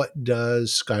then what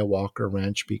does Skywalker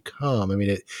Ranch become? I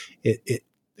mean, it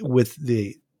with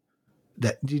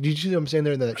that, did you see what I'm saying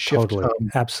there? That shift? Totally.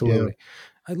 Absolutely.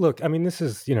 Look, I mean, this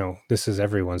is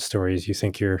everyone's stories. You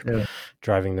think you're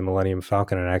driving the Millennium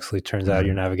Falcon, and it actually turns out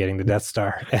you're navigating the Death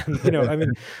Star. And, I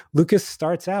mean, Lucas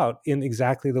starts out in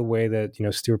exactly the way that,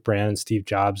 Stuart Brand and Steve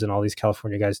Jobs and all these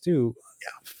California guys do,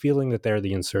 feeling that they're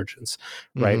the insurgents,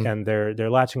 right? Mm-hmm. And they're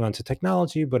latching onto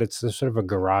technology, but it's sort of a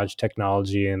garage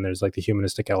technology, and there's like the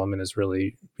humanistic element is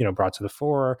really, brought to the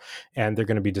fore, and they're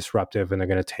going to be disruptive, and they're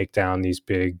going to take down these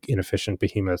big, inefficient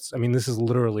behemoths. I mean, this is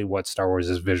literally what Star Wars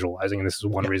is visualizing, and this is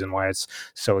one reason why it's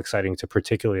so exciting to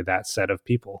particularly that set of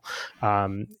people.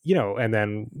 And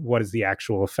then what is the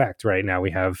actual effect? Right now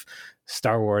we have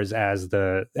Star Wars as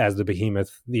the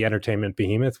behemoth, the entertainment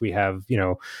behemoth. We have,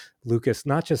 Lucas,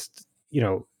 not just,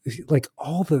 like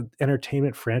all the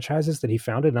entertainment franchises that he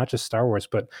founded, not just Star Wars,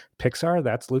 but Pixar,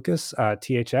 that's Lucas,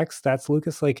 THX, that's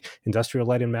Lucas, like Industrial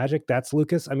Light and Magic, that's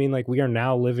Lucas. I mean, like we are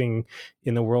now living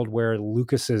in the world where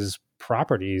Lucas's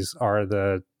properties are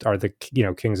the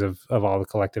kings of all the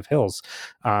collective hills.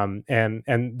 And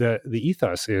the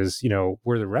ethos is,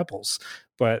 we're the rebels,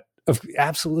 but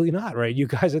absolutely not, right? You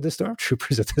guys are the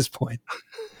stormtroopers at this point.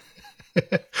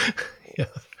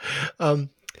 Yeah.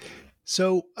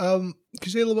 So, could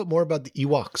you say a little bit more about the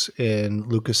Ewoks in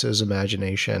Lucas's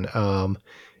imagination,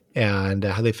 and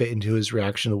how they fit into his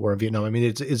reaction to the war in Vietnam? I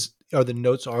mean, are the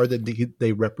notes that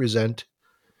they represent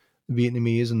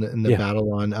Vietnamese in the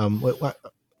battle on what?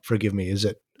 Forgive me, is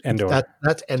it Endor?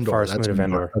 That's Endor. Far Smoot of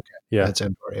Endor. Okay, yeah, that's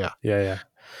Endor. Yeah.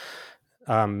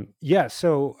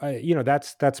 So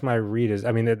that's my read. Is,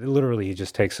 I mean, it literally he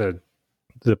just takes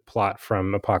the plot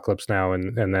from Apocalypse Now,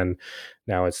 and then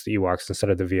now it's the Ewoks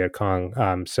instead of the Viet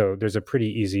Cong. So there's a pretty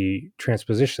easy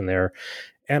transposition there.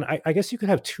 And I guess you could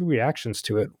have two reactions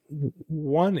to it.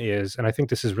 One is, and I think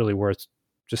this is really worth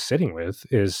just sitting with,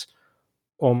 is,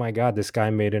 oh my God, this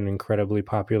guy made an incredibly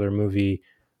popular movie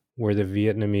where the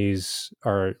Vietnamese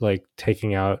are like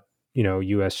taking out,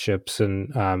 U.S. ships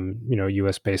and,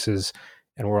 U.S. bases,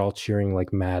 and we're all cheering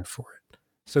like mad for it.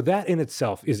 So that in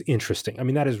itself is interesting. I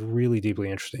mean, that is really deeply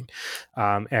interesting.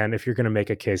 And if you're going to make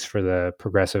a case for the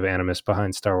progressive animus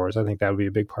behind Star Wars, I think that would be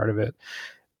a big part of it.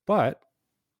 But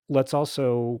let's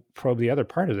also probe the other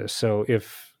part of this. So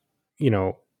if,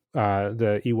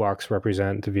 the Ewoks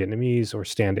represent the Vietnamese or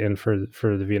stand in for the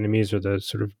Vietnamese, or the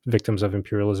sort of victims of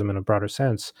imperialism in a broader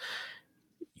sense,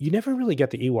 you never really get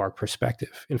the Ewok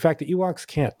perspective. In fact, the Ewoks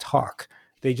can't talk.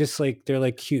 They just they're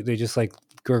like cute. They just like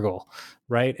gurgle,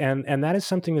 right? And that is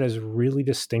something that is really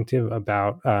distinctive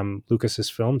about Lucas's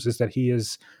films, is that he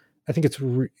is, I think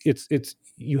it's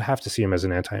you have to see him as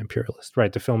an anti-imperialist,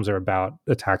 right? The films are about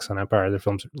attacks on empire. The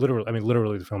films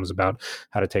literally the film is about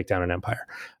how to take down an empire.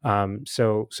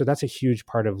 So that's a huge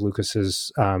part of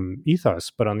Lucas's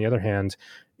ethos. But on the other hand,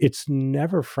 it's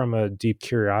never from a deep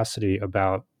curiosity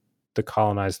about the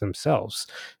colonized themselves.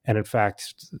 And in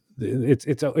fact,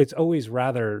 it's always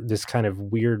rather this kind of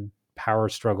weird power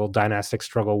struggle, dynastic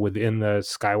struggle within the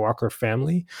Skywalker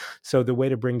family. So the way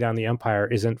to bring down the empire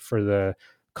isn't for the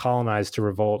colonized to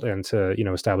revolt and to,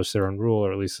 establish their own rule,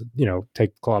 or at least,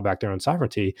 claw back their own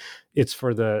sovereignty. It's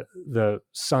for the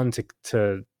son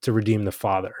to redeem the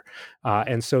father.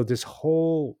 And so this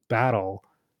whole battle,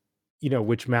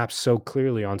 which maps so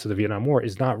clearly onto the Vietnam War,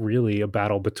 is not really a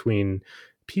battle between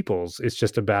peoples. It's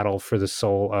just a battle for the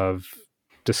soul of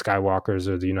the Skywalkers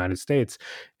or the United States,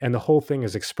 and the whole thing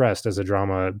is expressed as a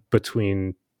drama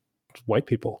between white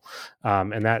people,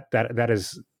 and that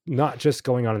is not just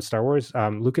going on in Star Wars.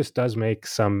 Lucas does make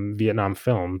some Vietnam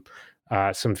films.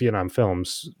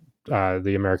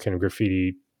 The American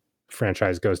Graffiti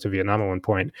franchise goes to Vietnam at one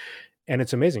point, and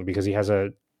it's amazing because he has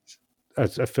a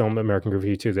film, American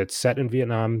Graffiti 2, that's set in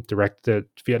Vietnam. The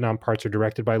Vietnam parts are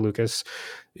directed by Lucas.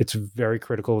 It's very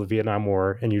critical of the Vietnam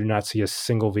War, and you do not see a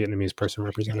single Vietnamese person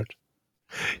represented.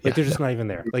 Like they're just not even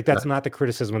there. Like that's not the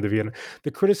criticism of the Vietnam.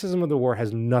 The criticism of the war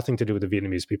has nothing to do with the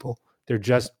Vietnamese people. They're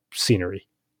just scenery.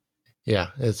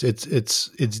 Yeah,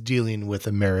 it's dealing with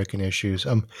American issues.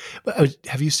 But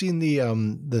have you seen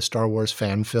the Star Wars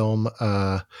fan film?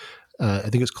 I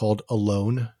think it's called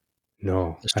Alone.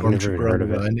 No, The Stormtrooper on the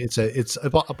Run. It's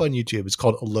up on YouTube. It's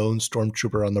called Alone,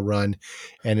 Stormtrooper on the Run,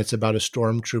 and it's about a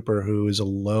stormtrooper who is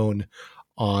alone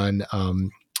on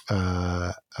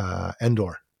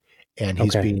Endor, and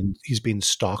he's being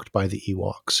stalked by the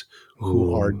Ewoks,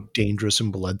 who are dangerous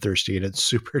and bloodthirsty, and it's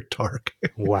super dark.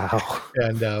 Wow!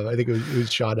 And I think it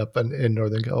was shot up in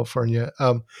Northern California.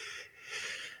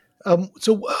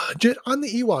 So just on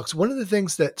the Ewoks, one of the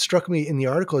things that struck me in the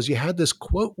article is you had this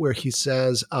quote where he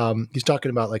says, he's talking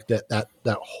about like that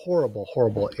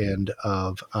horrible end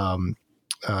of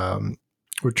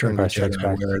Return of the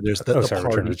Jedi, where there's the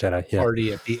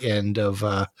party at the end of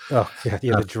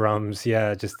the drums,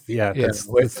 it's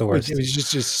the worst. It was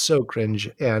just so cringe,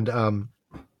 and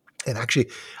actually,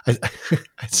 I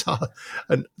saw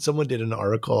someone did an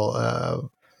article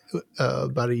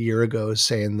about a year ago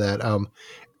saying that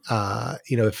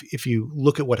if you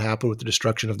look at what happened with the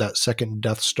destruction of that second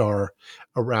Death Star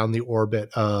around the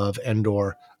orbit of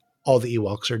Endor, all the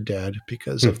Ewoks are dead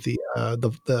because of the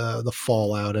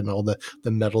fallout and all the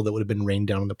metal that would have been rained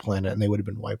down on the planet, and they would have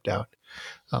been wiped out.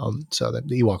 So that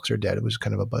the Ewoks are dead. It was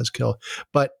kind of a buzzkill.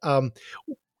 But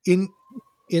in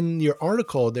your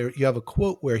article there, you have a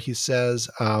quote where he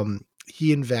says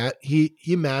he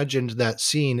imagined that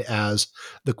scene as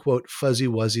the quote Fuzzy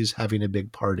Wuzzies having a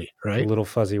big party, right? Little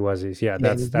Fuzzy Wuzzies. Yeah,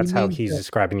 that's how he's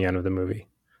describing the end of the movie.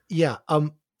 Yeah.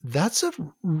 That's a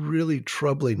really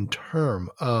troubling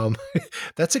term.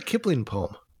 That's a Kipling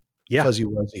poem. Yeah. Fuzzy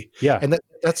Wuzzy. Yeah. And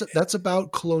that's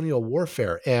about colonial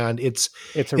warfare. And it's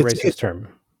a racist term.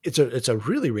 It's a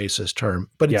really racist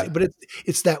term, but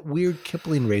it's that weird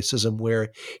Kipling racism where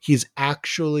he's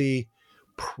actually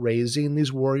praising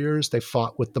these warriors. They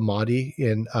fought with the Mahdi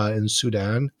in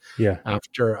Sudan. Yeah.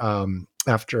 After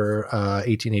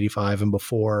 1885 and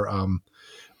before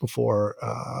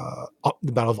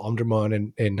the Battle of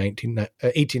Omdurman in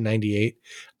 1898.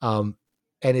 And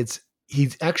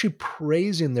he's actually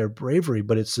praising their bravery,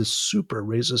 but it's this super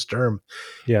racist term.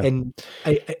 Yeah. And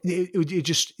it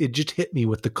just hit me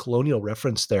with the colonial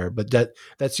reference there, but that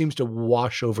seems to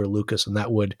wash over Lucas, and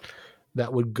that would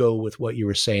go with what you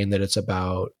were saying, that it's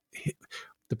about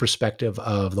the perspective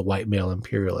of the white male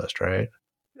imperialist, right?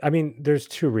 I mean, there's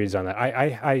two reads on that.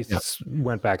 I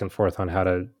went back and forth on how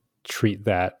to treat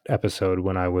that episode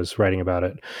when I was writing about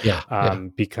it.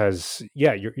 Because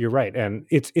you're right. And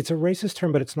it's a racist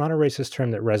term, but it's not a racist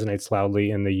term that resonates loudly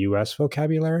in the US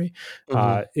vocabulary.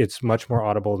 Mm-hmm. It's much more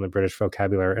audible in the British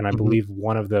vocabulary. And I believe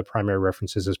one of the primary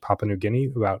references is Papua New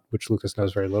Guinea, about which Lucas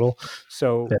knows very little.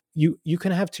 So you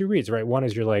can have two reads, right? One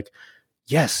is you're like,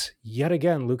 yes, yet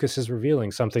again, Lucas is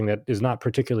revealing something that is not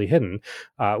particularly hidden,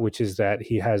 which is that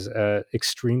he has an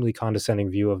extremely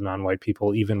condescending view of non-white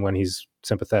people, even when he's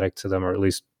sympathetic to them, or at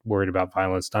least worried about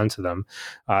violence done to them.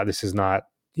 This is not,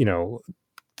 it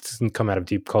doesn't come out of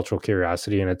deep cultural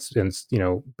curiosity, and it's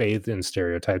bathed in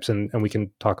stereotypes. And we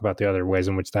can talk about the other ways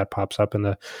in which that pops up in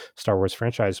the Star Wars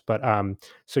franchise. But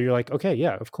so you're like, okay,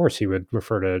 yeah, of course he would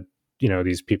refer to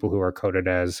these people who are coded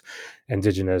as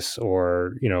indigenous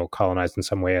or, colonized in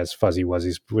some way as fuzzy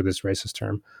wuzzies with this racist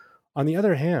term. On the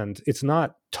other hand, it's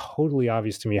not totally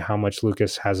obvious to me how much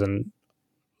Lucas has a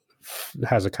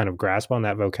kind of grasp on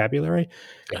that vocabulary.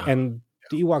 Yeah. And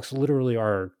the Ewoks literally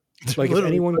are like,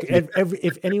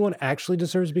 if anyone actually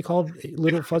deserves to be called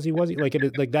little fuzzy wuzzy,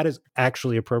 like that is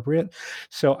actually appropriate.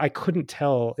 So I couldn't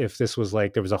tell if this was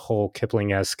like, there was a whole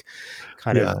Kipling-esque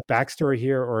kind of backstory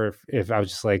here, or if I was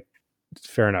just like,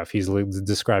 fair enough, he's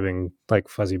describing like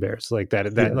fuzzy bears, like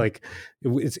that like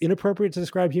it's inappropriate to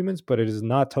describe humans, but it is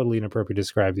not totally inappropriate to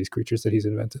describe these creatures that he's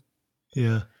invented.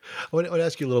 I want to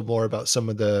ask you a little more about some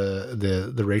of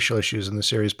the racial issues in the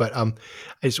series, but I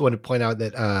just want to point out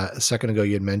that a second ago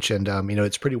you had mentioned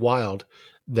it's pretty wild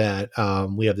that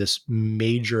we have this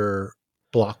major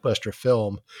blockbuster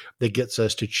film that gets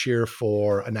us to cheer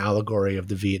for an allegory of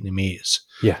the Vietnamese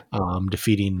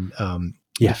defeating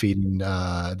defeating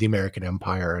the American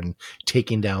Empire and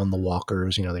taking down the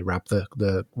walkers. They wrap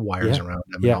the wires around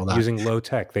them and all that. Using low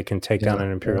tech, they can take down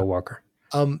an Imperial walker.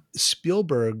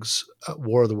 Spielberg's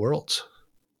War of the Worlds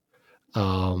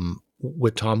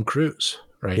with Tom Cruise,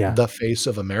 right? Yeah. The face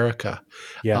of America.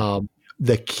 Yeah.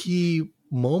 The key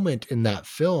moment in that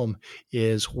film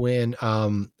is when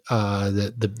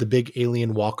the big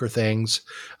alien walker things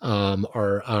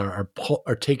are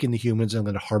taking the humans and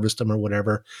going to harvest them or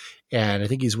whatever. And I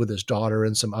think he's with his daughter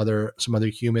and some other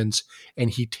humans, and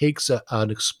he takes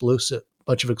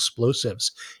bunch of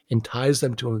explosives and ties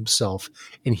them to himself,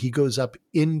 and he goes up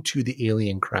into the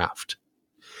alien craft.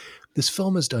 This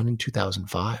film is done in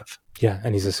 2005. Yeah,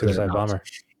 and he's a suicide bomber.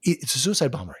 It's a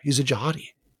suicide bomber. He's a jihadi.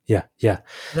 Yeah, yeah.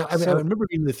 Now, I remember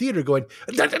being in the theater going,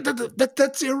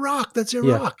 that's Iraq, that's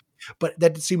Iraq. Yeah. But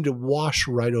that seemed to wash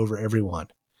right over everyone.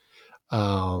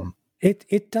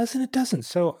 It does and it doesn't.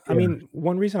 So, I mean,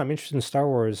 one reason I'm interested in Star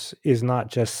Wars is not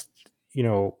just,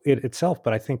 it itself,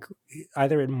 but I think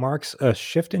either it marks a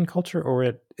shift in culture or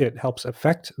it helps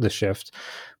affect the shift.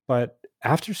 But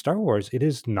after Star Wars, it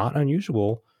is not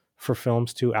unusual for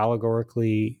films to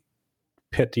allegorically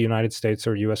pit the United States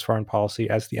or U.S. foreign policy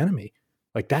as the enemy.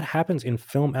 Like that happens in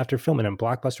film after film and in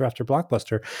blockbuster after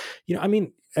blockbuster.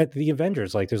 At the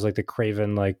Avengers, there's the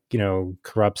Craven,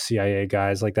 corrupt CIA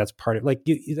guys. That's part of it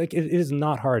is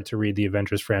not hard to read the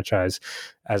Avengers franchise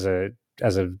as a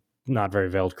not very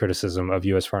veiled criticism of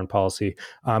U.S. foreign policy.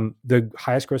 The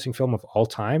highest grossing film of all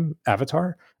time,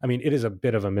 Avatar. It is a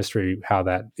bit of a mystery how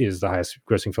that is the highest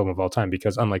grossing film of all time,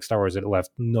 because unlike Star Wars, it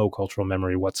left no cultural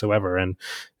memory whatsoever. And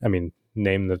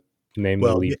name the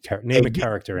lead name a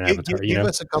character in Avatar. Give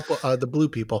us a couple. The blue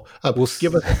people.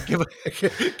 Give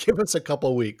us a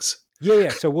couple weeks. Yeah.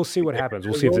 So we'll see what happens.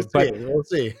 We'll see.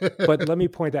 But let me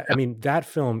point that. That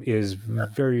film is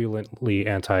virulently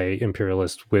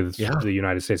anti-imperialist with the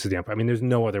United States as the empire. There's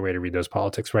no other way to read those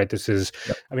politics, right? This is.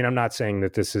 I'm not saying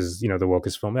that this is the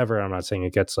wokest film ever. I'm not saying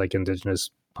it gets indigenous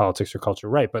politics or culture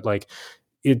right, but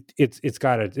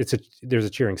there's a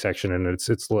cheering section and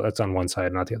it's on one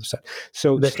side, not the other side.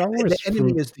 So Star Wars, the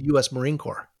enemy is the U.S. Marine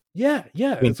Corps. Yeah.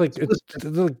 It's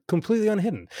completely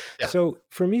unhidden. Yeah. So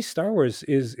for me, Star Wars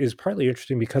is partly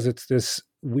interesting because it's this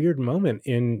weird moment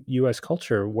in U.S.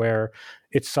 culture where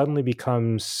it suddenly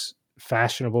becomes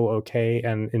fashionable, okay,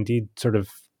 and indeed sort of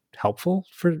helpful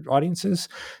for audiences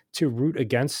to root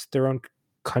against their own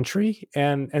country,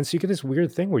 and so you get this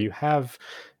weird thing where you have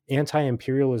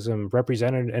anti-imperialism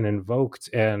represented and invoked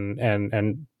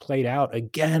and played out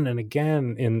again and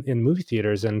again in movie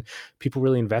theaters, and people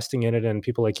really investing in it, and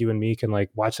people like you and me can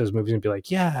watch those movies and be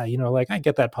like, yeah, I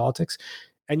get that politics,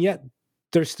 and yet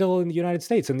they're still in the United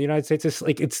States, and the United States is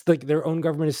it's their own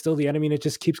government is still the enemy, and it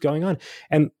just keeps going on.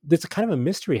 And it's kind of a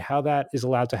mystery how that is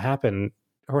allowed to happen,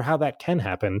 or how that can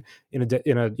happen in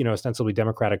a ostensibly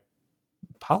democratic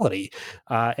polity,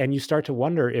 and you start to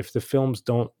wonder if the films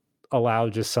don't allow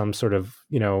just some sort of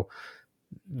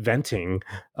venting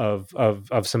of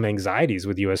some anxieties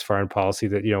with U.S. foreign policy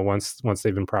that once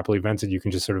they've been properly vented, you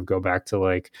can just sort of go back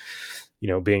to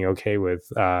being okay with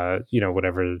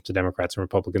whatever the Democrats and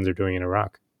Republicans are doing in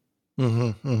Iraq.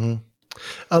 Mm-hmm, mm-hmm.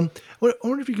 I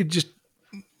wonder if you could just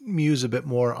muse a bit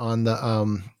more on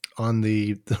the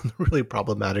really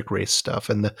problematic race stuff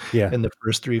in the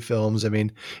first three films.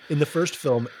 In the first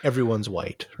film, everyone's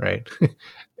white, right?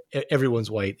 Everyone's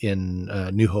white in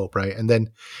New Hope, right? And then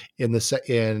in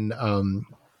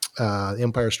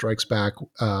Empire Strikes Back,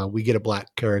 we get a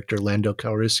black character, Lando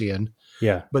Calrissian.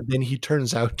 Yeah. But then he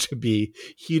turns out to be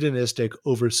hedonistic,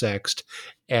 oversexed,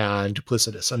 and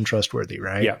duplicitous, untrustworthy,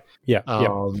 right? Yeah.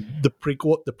 The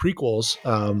prequels,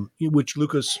 which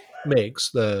Lucas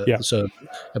makes, so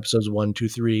episodes 1, 2,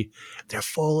 3, they're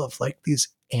full of these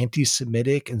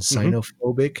anti-Semitic and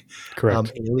xenophobic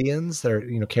aliens that are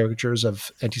caricatures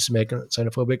of anti-Semitic and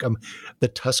xenophobic. The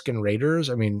Tusken Raiders,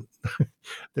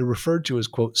 they're referred to as,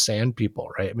 quote, sand people,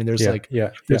 right? There's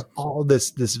there's all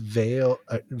this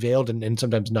veiled and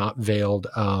sometimes not veiled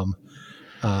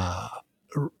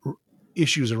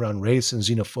issues around race and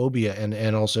xenophobia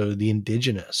and also the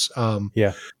indigenous.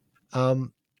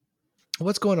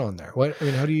 What's going on there?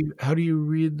 How do you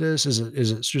read this? Is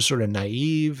it just sort of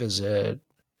naive? Is it?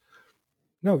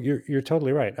 No, you're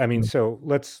totally right. So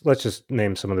let's just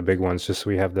name some of the big ones just so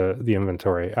we have the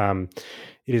inventory.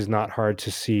 It is not hard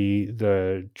to see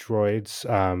the droids,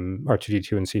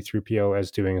 R2-D2 and C-3PO, as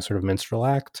doing a sort of minstrel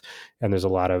act, and there's a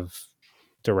lot of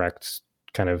direct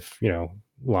kind of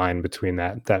line between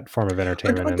that form of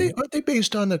entertainment. Aren't they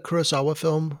based on the Kurosawa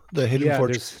film, The Hidden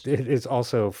Fortress? It's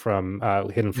also from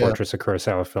Hidden Fortress, a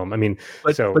Kurosawa film. I mean,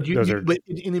 but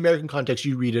in the American context,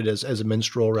 you read it as a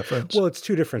minstrel reference. Well, it's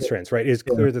two different strands, right? It's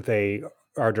clear that they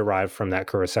are derived from that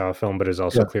Kurosawa film, but it's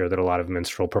also clear that a lot of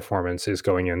minstrel performance is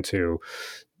going into,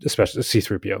 especially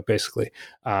C-3PO, basically.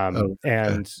 And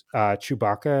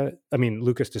Chewbacca, I mean,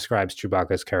 Lucas describes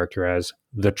Chewbacca's character as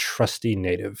the trusty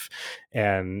native.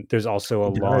 And there's also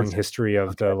a long history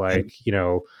of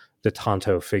the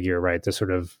Tonto figure, right? The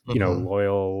sort of,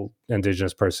 loyal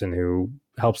indigenous person who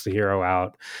helps the hero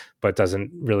out, but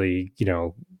doesn't really,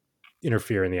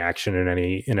 interfere in the action in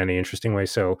any interesting way.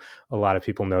 So a lot of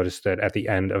people noticed that at the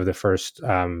end of the first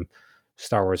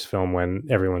Star Wars film, when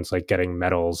everyone's like getting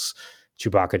medals,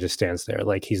 Chewbacca just stands there.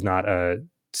 Like, he's not a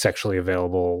sexually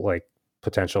available, like,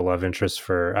 potential love interest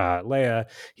for Leia.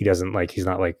 He's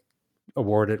not like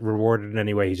rewarded in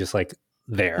any way. He's just like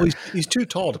there. Well, he's too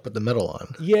tall to put the medal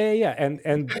on. Yeah.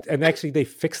 And actually they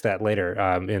fixed that later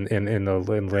in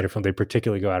the later film. They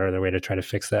particularly go out of their way to try to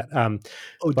fix that.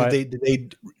 Did they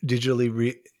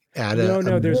digitally add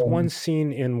No, there's one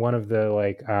scene in one of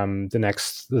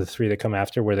the three that come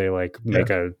after where they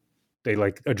they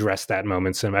address that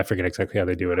moment. And I forget exactly how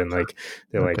they do it. And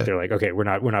they're like, okay, we're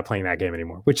not playing that game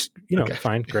anymore, which,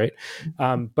 fine, great.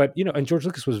 But, and George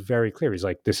Lucas was very clear. He's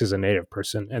like, this is a native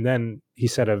person. And then he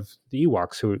said of the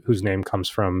Ewoks, whose name comes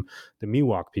from the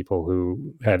Miwok people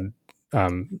who had,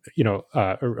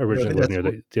 originally lived near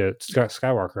the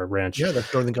Skywalker Ranch. Yeah,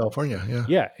 that's Northern California. Yeah.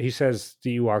 Yeah. He says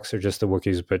the Ewoks are just the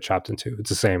Wookiees, but chopped in two. It's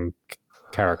the same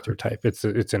character type. It's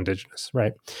indigenous,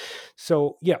 right?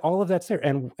 So yeah, all of that's there,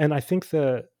 and I think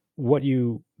what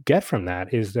you get from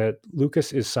that is that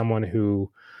Lucas is someone who,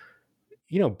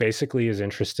 basically is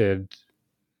interested,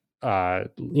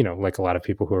 like a lot of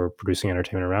people who are producing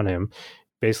entertainment around him,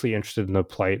 basically interested in the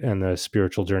plight and the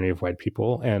spiritual journey of white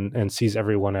people, and sees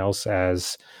everyone else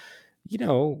as,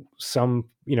 the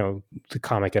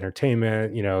comic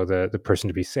entertainment, the person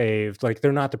to be saved. Like,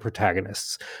 they're not the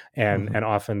protagonists, and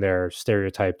often they're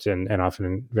stereotyped and often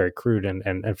in very crude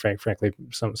and frankly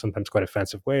sometimes quite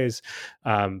offensive ways.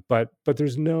 But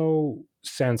there's no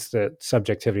sense that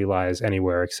subjectivity lies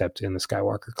anywhere except in the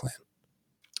Skywalker clan.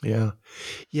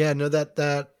 Yeah. No,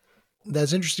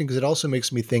 that's interesting, because it also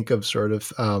makes me think of sort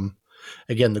of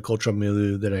again, the cultural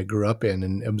milieu that I grew up in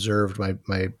and observed my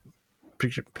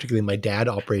particularly my dad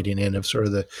operating in, of sort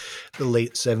of the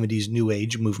late 70s New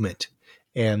Age movement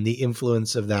and the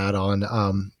influence of that on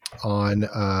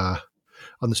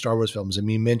the Star Wars films. I mean,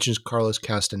 he mentions Carlos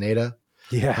Castaneda.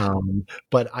 Yeah.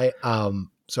 But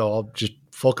so I'll just,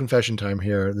 full confession time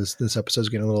here. This episode's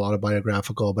getting a little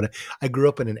autobiographical, but I grew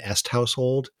up in an Est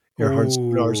household. Earhart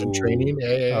Seminars and Training.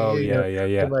 Yeah.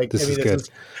 And this is good.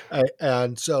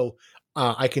 And so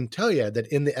I can tell you that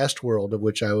in the Est world, of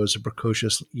which I was a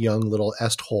precocious young little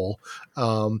Est hole,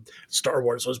 Star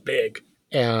Wars was big,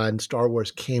 and Star Wars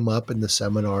came up in the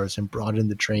seminars and brought in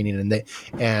the training,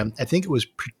 and I think it was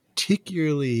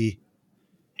particularly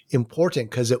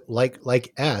important because it,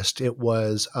 like Est, it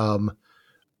was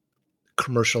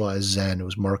commercialized Zen. It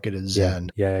was marketed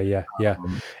Zen. Yeah.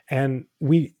 And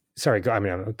we. Sorry, I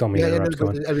mean, I don't mean to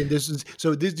interrupt. I mean,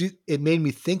 it made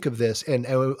me think of this, and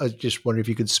I just wonder if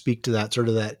you could speak to that sort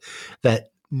of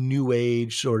that New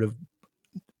Age, sort of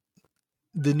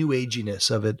the New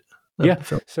Aginess of it. Yeah,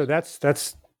 so that's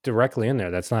directly in there.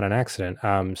 That's not an accident.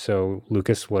 So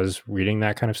Lucas was reading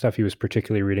that kind of stuff. He was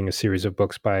particularly reading a series of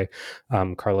books by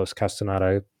Carlos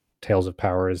Castaneda. Tales of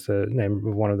Power is the name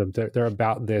of one of them. They're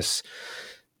about this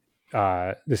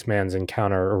man's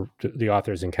encounter, or the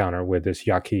author's encounter, with this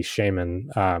Yaqui shaman,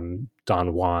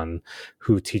 Don Juan,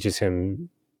 who teaches him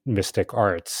mystic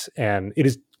arts. And it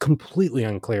is completely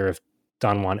unclear if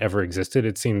Don Juan ever existed.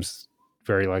 It seems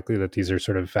very likely that these are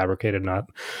sort of fabricated, not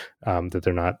that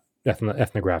they're not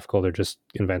ethnographical, they're just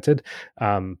invented.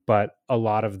 But a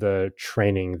lot of the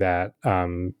training that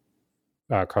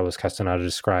Carlos Castaneda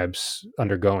describes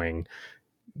undergoing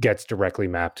gets directly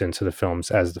mapped into the films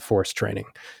as the Force training.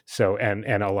 So,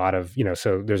 and a lot of,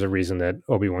 so there's a reason that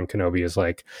Obi-Wan Kenobi is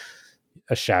like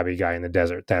a shabby guy in the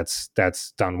desert. That's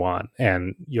Don Juan.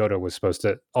 And Yoda was supposed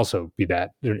to also be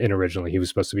that. And originally he was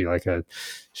supposed to be like a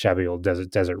shabby old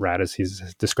desert rat, as he's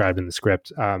described in the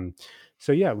script.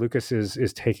 So yeah, Lucas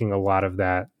is taking a lot of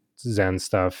that Zen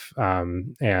stuff,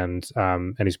 and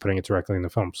he's putting it directly in the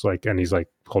films. And he's like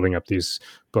holding up these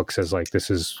books as like, this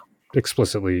is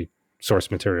explicitly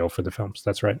source material for the films.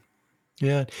 That's right.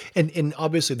 Yeah, and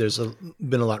obviously there's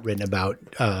been a lot written about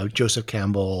Joseph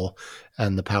Campbell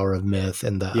and the Power of Myth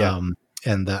and the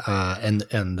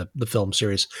film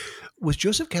series. Was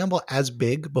Joseph Campbell as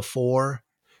big before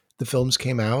the films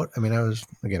came out? I mean, I was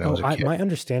a kid. My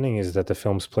understanding is that the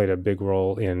films played a big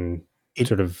role in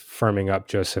sort of firming up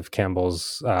Joseph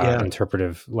Campbell's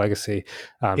interpretive legacy.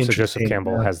 So Joseph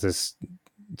Campbell has this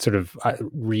sort of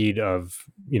read of,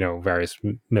 various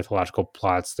mythological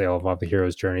plots. They all involve the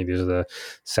hero's journey. These are the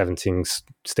 17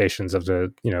 stations of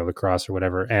the, the cross or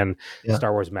whatever. And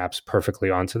Star Wars maps perfectly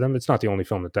onto them. It's not the only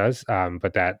film that does,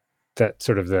 but that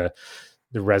sort of the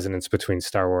resonance between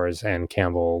Star Wars and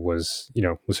Campbell was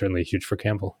certainly huge for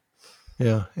Campbell.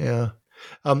 Yeah. Yeah.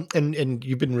 And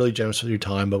you've been really generous with your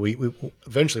time, but we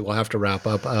eventually we'll have to wrap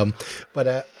up.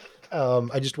 But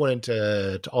I just wanted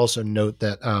to also note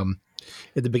that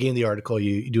at the beginning of the article,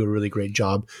 you do a really great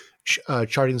job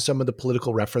charting some of the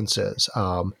political references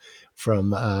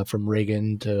from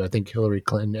Reagan to I think Hillary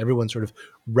Clinton. Everyone sort of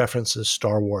references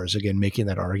Star Wars, again, making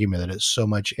that argument that it's so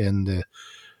much in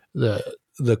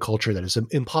the culture that it's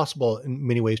impossible in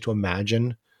many ways to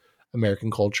imagine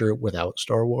American culture without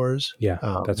Star Wars. Yeah,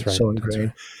 that's right. So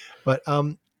ingrained. Right.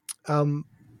 But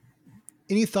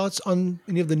any thoughts on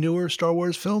any of the newer Star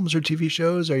Wars films or TV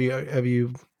shows? Have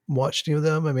you watched any of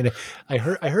them? I mean, I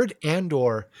heard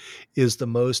Andor is the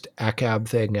most ACAB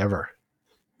thing ever.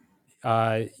 So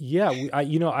I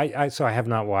have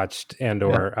not watched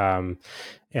Andor,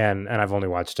 and I've only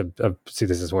watched see,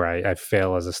 this is where I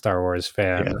fail as a Star Wars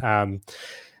fan. Yeah.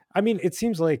 I mean, it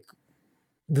seems like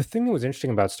the thing that was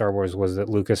interesting about Star Wars was that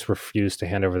Lucas refused to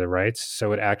hand over the rights,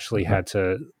 so it actually had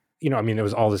to, it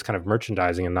was all this kind of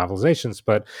merchandising and novelizations,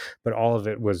 but all of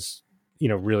it was,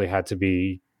 really had to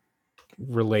be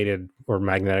related or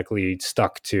magnetically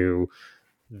stuck to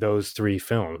those three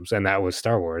films, and that was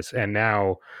Star Wars. And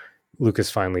now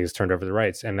Lucas finally has turned over the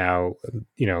rights, and now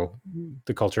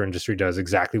the culture industry does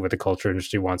exactly what the culture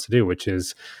industry wants to do, which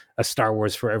is a Star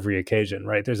Wars for every occasion,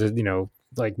 right? There's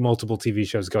like multiple TV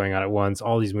shows going on at once,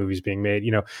 all these movies being made,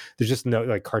 there's just no,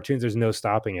 like cartoons, there's no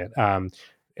stopping it.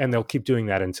 And they'll keep doing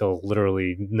that until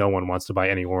literally no one wants to buy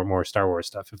any more Star Wars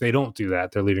stuff. If they don't do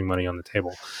that, they're leaving money on the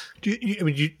table. Do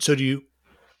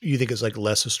you think it's like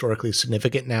less historically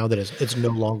significant now that it's no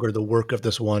longer the work of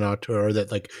this one auteur,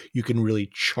 that like you can really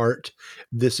chart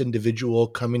this individual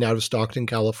coming out of Stockton,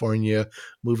 California,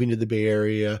 moving to the Bay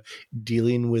Area,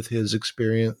 dealing with his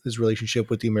experience, his relationship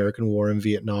with the American war in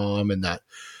Vietnam, and that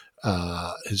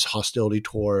his hostility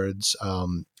towards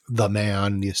the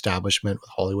man, the establishment with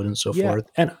Hollywood and so forth?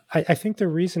 And I think the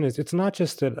reason is, it's not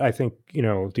just that I think,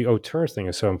 the auteur thing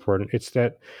is so important. It's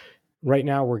that right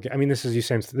now this is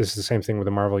the same thing with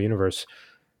the Marvel Universe.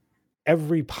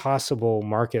 Every possible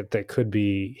market that could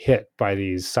be hit by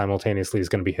these simultaneously is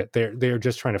going to be hit. They're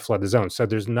just trying to flood the zone. So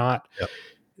there's not,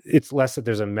 it's less that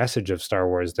there's a message of Star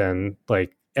Wars than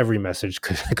like every message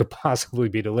could possibly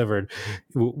be delivered,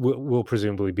 will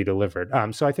presumably be delivered.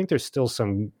 So I think there's still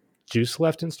some juice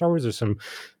left in Star Wars. There's some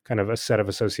kind of a set of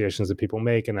associations that people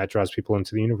make, and that draws people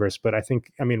into the universe. But I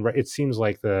think, it seems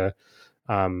like the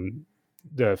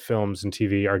films and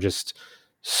TV are just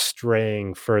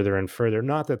straying further and further.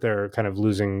 Not that they're kind of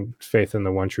losing faith in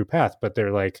the one true path, but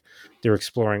they're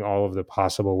exploring all of the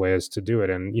possible ways to do it.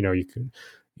 And,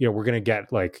 we're going to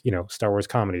get like, Star Wars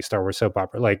comedy, Star Wars soap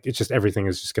opera. Like, it's just, everything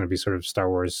is just going to be sort of Star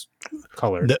Wars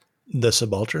colored. The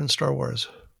subaltern Star Wars.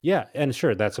 Yeah. And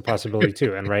sure, that's a possibility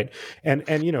too. And right. And,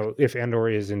 if Andor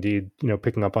is indeed,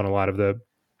 picking up on a lot of the,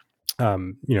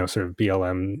 sort of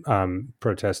BLM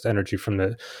protest energy from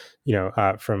the,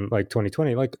 from like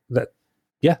 2020, like that.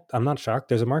 Yeah, I'm not shocked.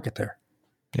 There's a market there.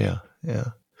 Yeah, yeah.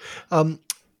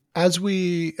 As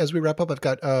we wrap up, I've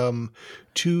got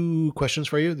two questions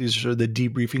for you. These are the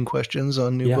debriefing questions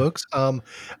on new books.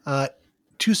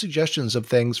 Two suggestions of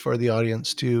things for the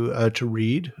audience to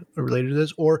read related to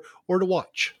this, or to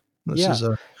watch. First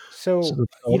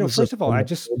of all,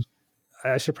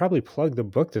 I should probably plug the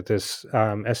book that this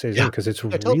essay is in, because it's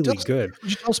really good. Could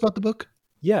you tell us about the book?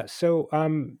 Yeah. So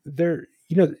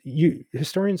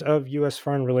historians of U.S.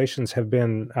 foreign relations have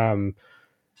been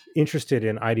interested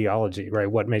in ideology,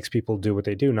 right? What makes people do what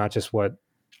they do, not just what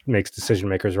makes decision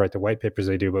makers write the white papers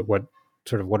they do, but what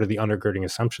are the undergirding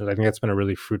assumptions. I think that's been a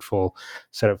really fruitful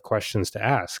set of questions to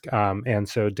ask. And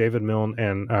so David Milne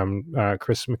and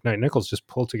Chris McKnight-Nichols just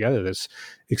pulled together this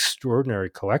extraordinary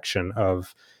collection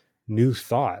of new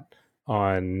thought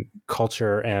on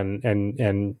culture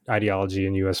and ideology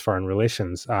in U.S. foreign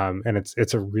relations. And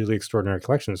it's a really extraordinary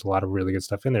collection. There's a lot of really good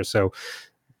stuff in there. So,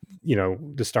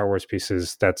 the Star Wars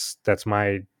pieces, that's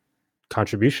my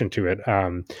contribution to it.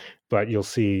 But you'll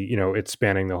see, it's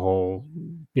spanning the whole,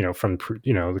 from,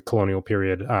 the colonial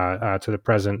period to the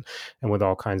present, and with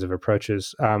all kinds of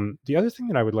approaches. The other thing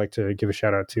that I would like to give a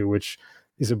shout out to, which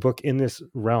is a book in this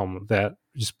realm that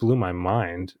just blew my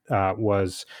mind,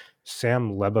 was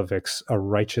Sam Lebovic's A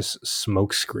Righteous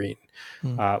Smokescreen,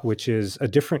 which is a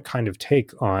different kind of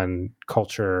take on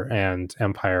culture and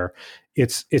empire.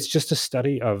 It's just a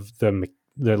study of the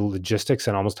logistics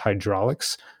and almost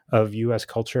hydraulics of U.S.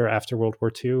 culture after World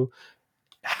War II,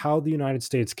 how the United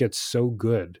States gets so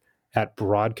good at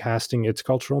broadcasting its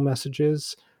cultural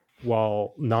messages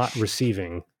while not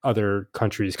receiving other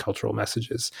countries' cultural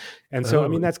messages. And so, I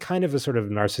mean, that's kind of a sort of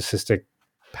narcissistic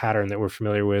pattern that we're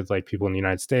familiar with, like people in the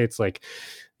United States, like,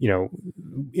 you know,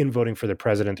 in voting for the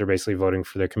president, they're basically voting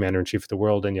for the commander in chief of the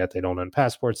world, and yet they don't own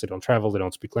passports, they don't travel, they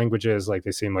don't speak languages, like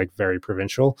they seem like very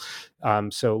provincial.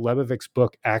 So Lebovic's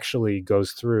book actually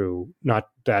goes through not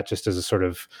that just as a sort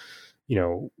of, you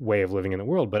know, way of living in the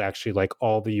world, but actually like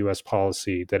all the U.S.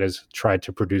 policy that has tried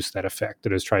to produce that effect,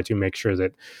 that has tried to make sure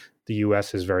that the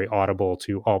U.S. is very audible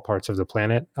to all parts of the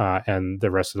planet, and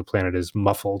the rest of the planet is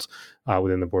muffled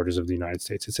within the borders of the United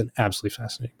States. It's an absolutely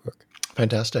fascinating book.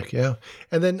 Fantastic, yeah.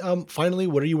 And then finally,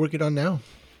 what are you working on now?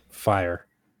 Fire.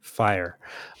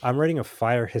 I'm writing a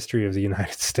fire history of the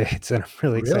United States, and I'm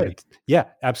really excited. Yeah,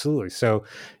 absolutely. So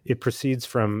it proceeds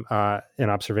from an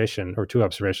observation, or two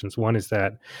observations. One is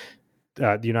that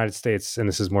the United States, and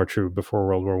this is more true before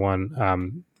World War I,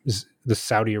 is the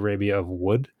Saudi Arabia of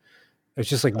wood. It's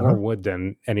just like more wood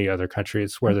than any other country.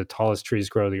 It's where the tallest trees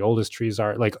grow, the oldest trees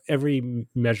are. Like every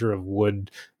measure of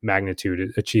wood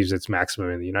magnitude achieves its maximum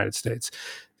in the United States.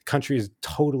 The country is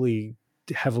totally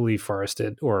heavily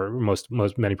forested, or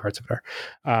many parts of it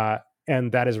are.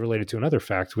 And that is related to another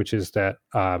fact, which is that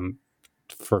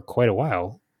for quite a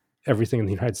while, everything in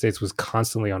the United States was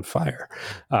constantly on fire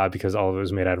because all of it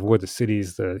was made out of wood, the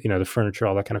cities, the furniture,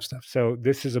 all that kind of stuff. So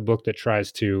this is a book that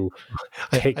tries to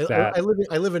take that.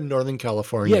 I live in Northern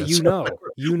California. Yeah,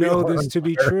 you know this to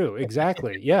be true.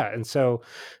 Exactly. Yeah. And so,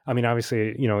 I mean,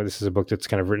 obviously, you know, this is a book that's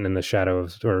kind of written in the shadow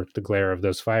of, or the glare of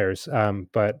those fires.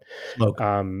 But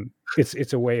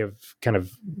it's a way of kind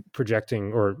of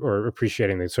projecting or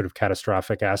appreciating the sort of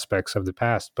catastrophic aspects of the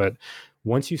past. But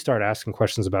once you start asking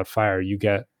questions about fire, you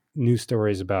get news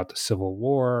stories about the Civil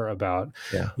War, about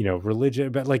you know, religion,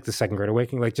 about like the Second Great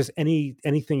Awakening, like just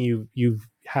anything you've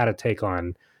had a take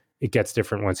on. It gets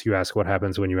different once you ask what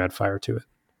happens when you add fire to it.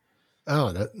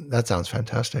 Oh, that sounds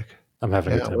fantastic. I'm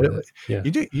having a good time with it. Yeah,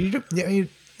 you do. Yeah,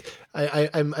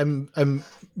 I'm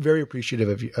very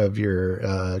appreciative of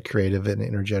your creative and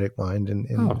energetic mind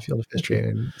in the field of history,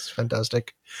 and it's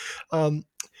fantastic.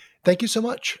 Thank you so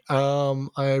much.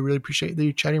 I really appreciate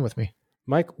you chatting with me.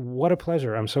 Mike, what a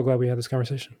pleasure. I'm so glad we had this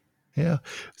conversation. Yeah.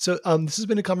 So this has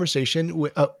been a conversation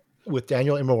with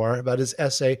Daniel Immerwahr about his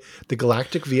essay, The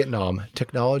Galactic Vietnam,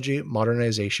 Technology,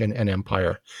 Modernization, and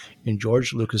Empire in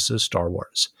George Lucas's Star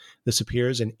Wars. This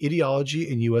appears in Ideology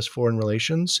in U.S. Foreign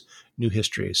Relations, New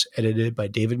Histories, edited by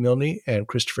David Milne and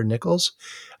Christopher Nichols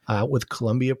with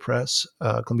Columbia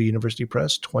University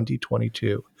Press,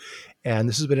 2022. And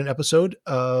this has been an episode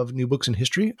of New Books in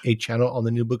History, a channel on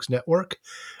the New Books Network.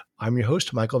 I'm your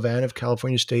host, Michael Vann of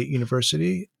California State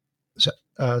University,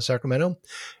 Sacramento.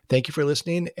 Thank you for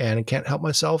listening, and I can't help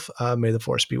myself. May the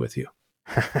force be with you.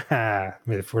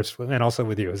 May the force, and also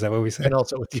with you. Is that what we say? And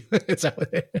also with you. Is that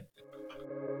what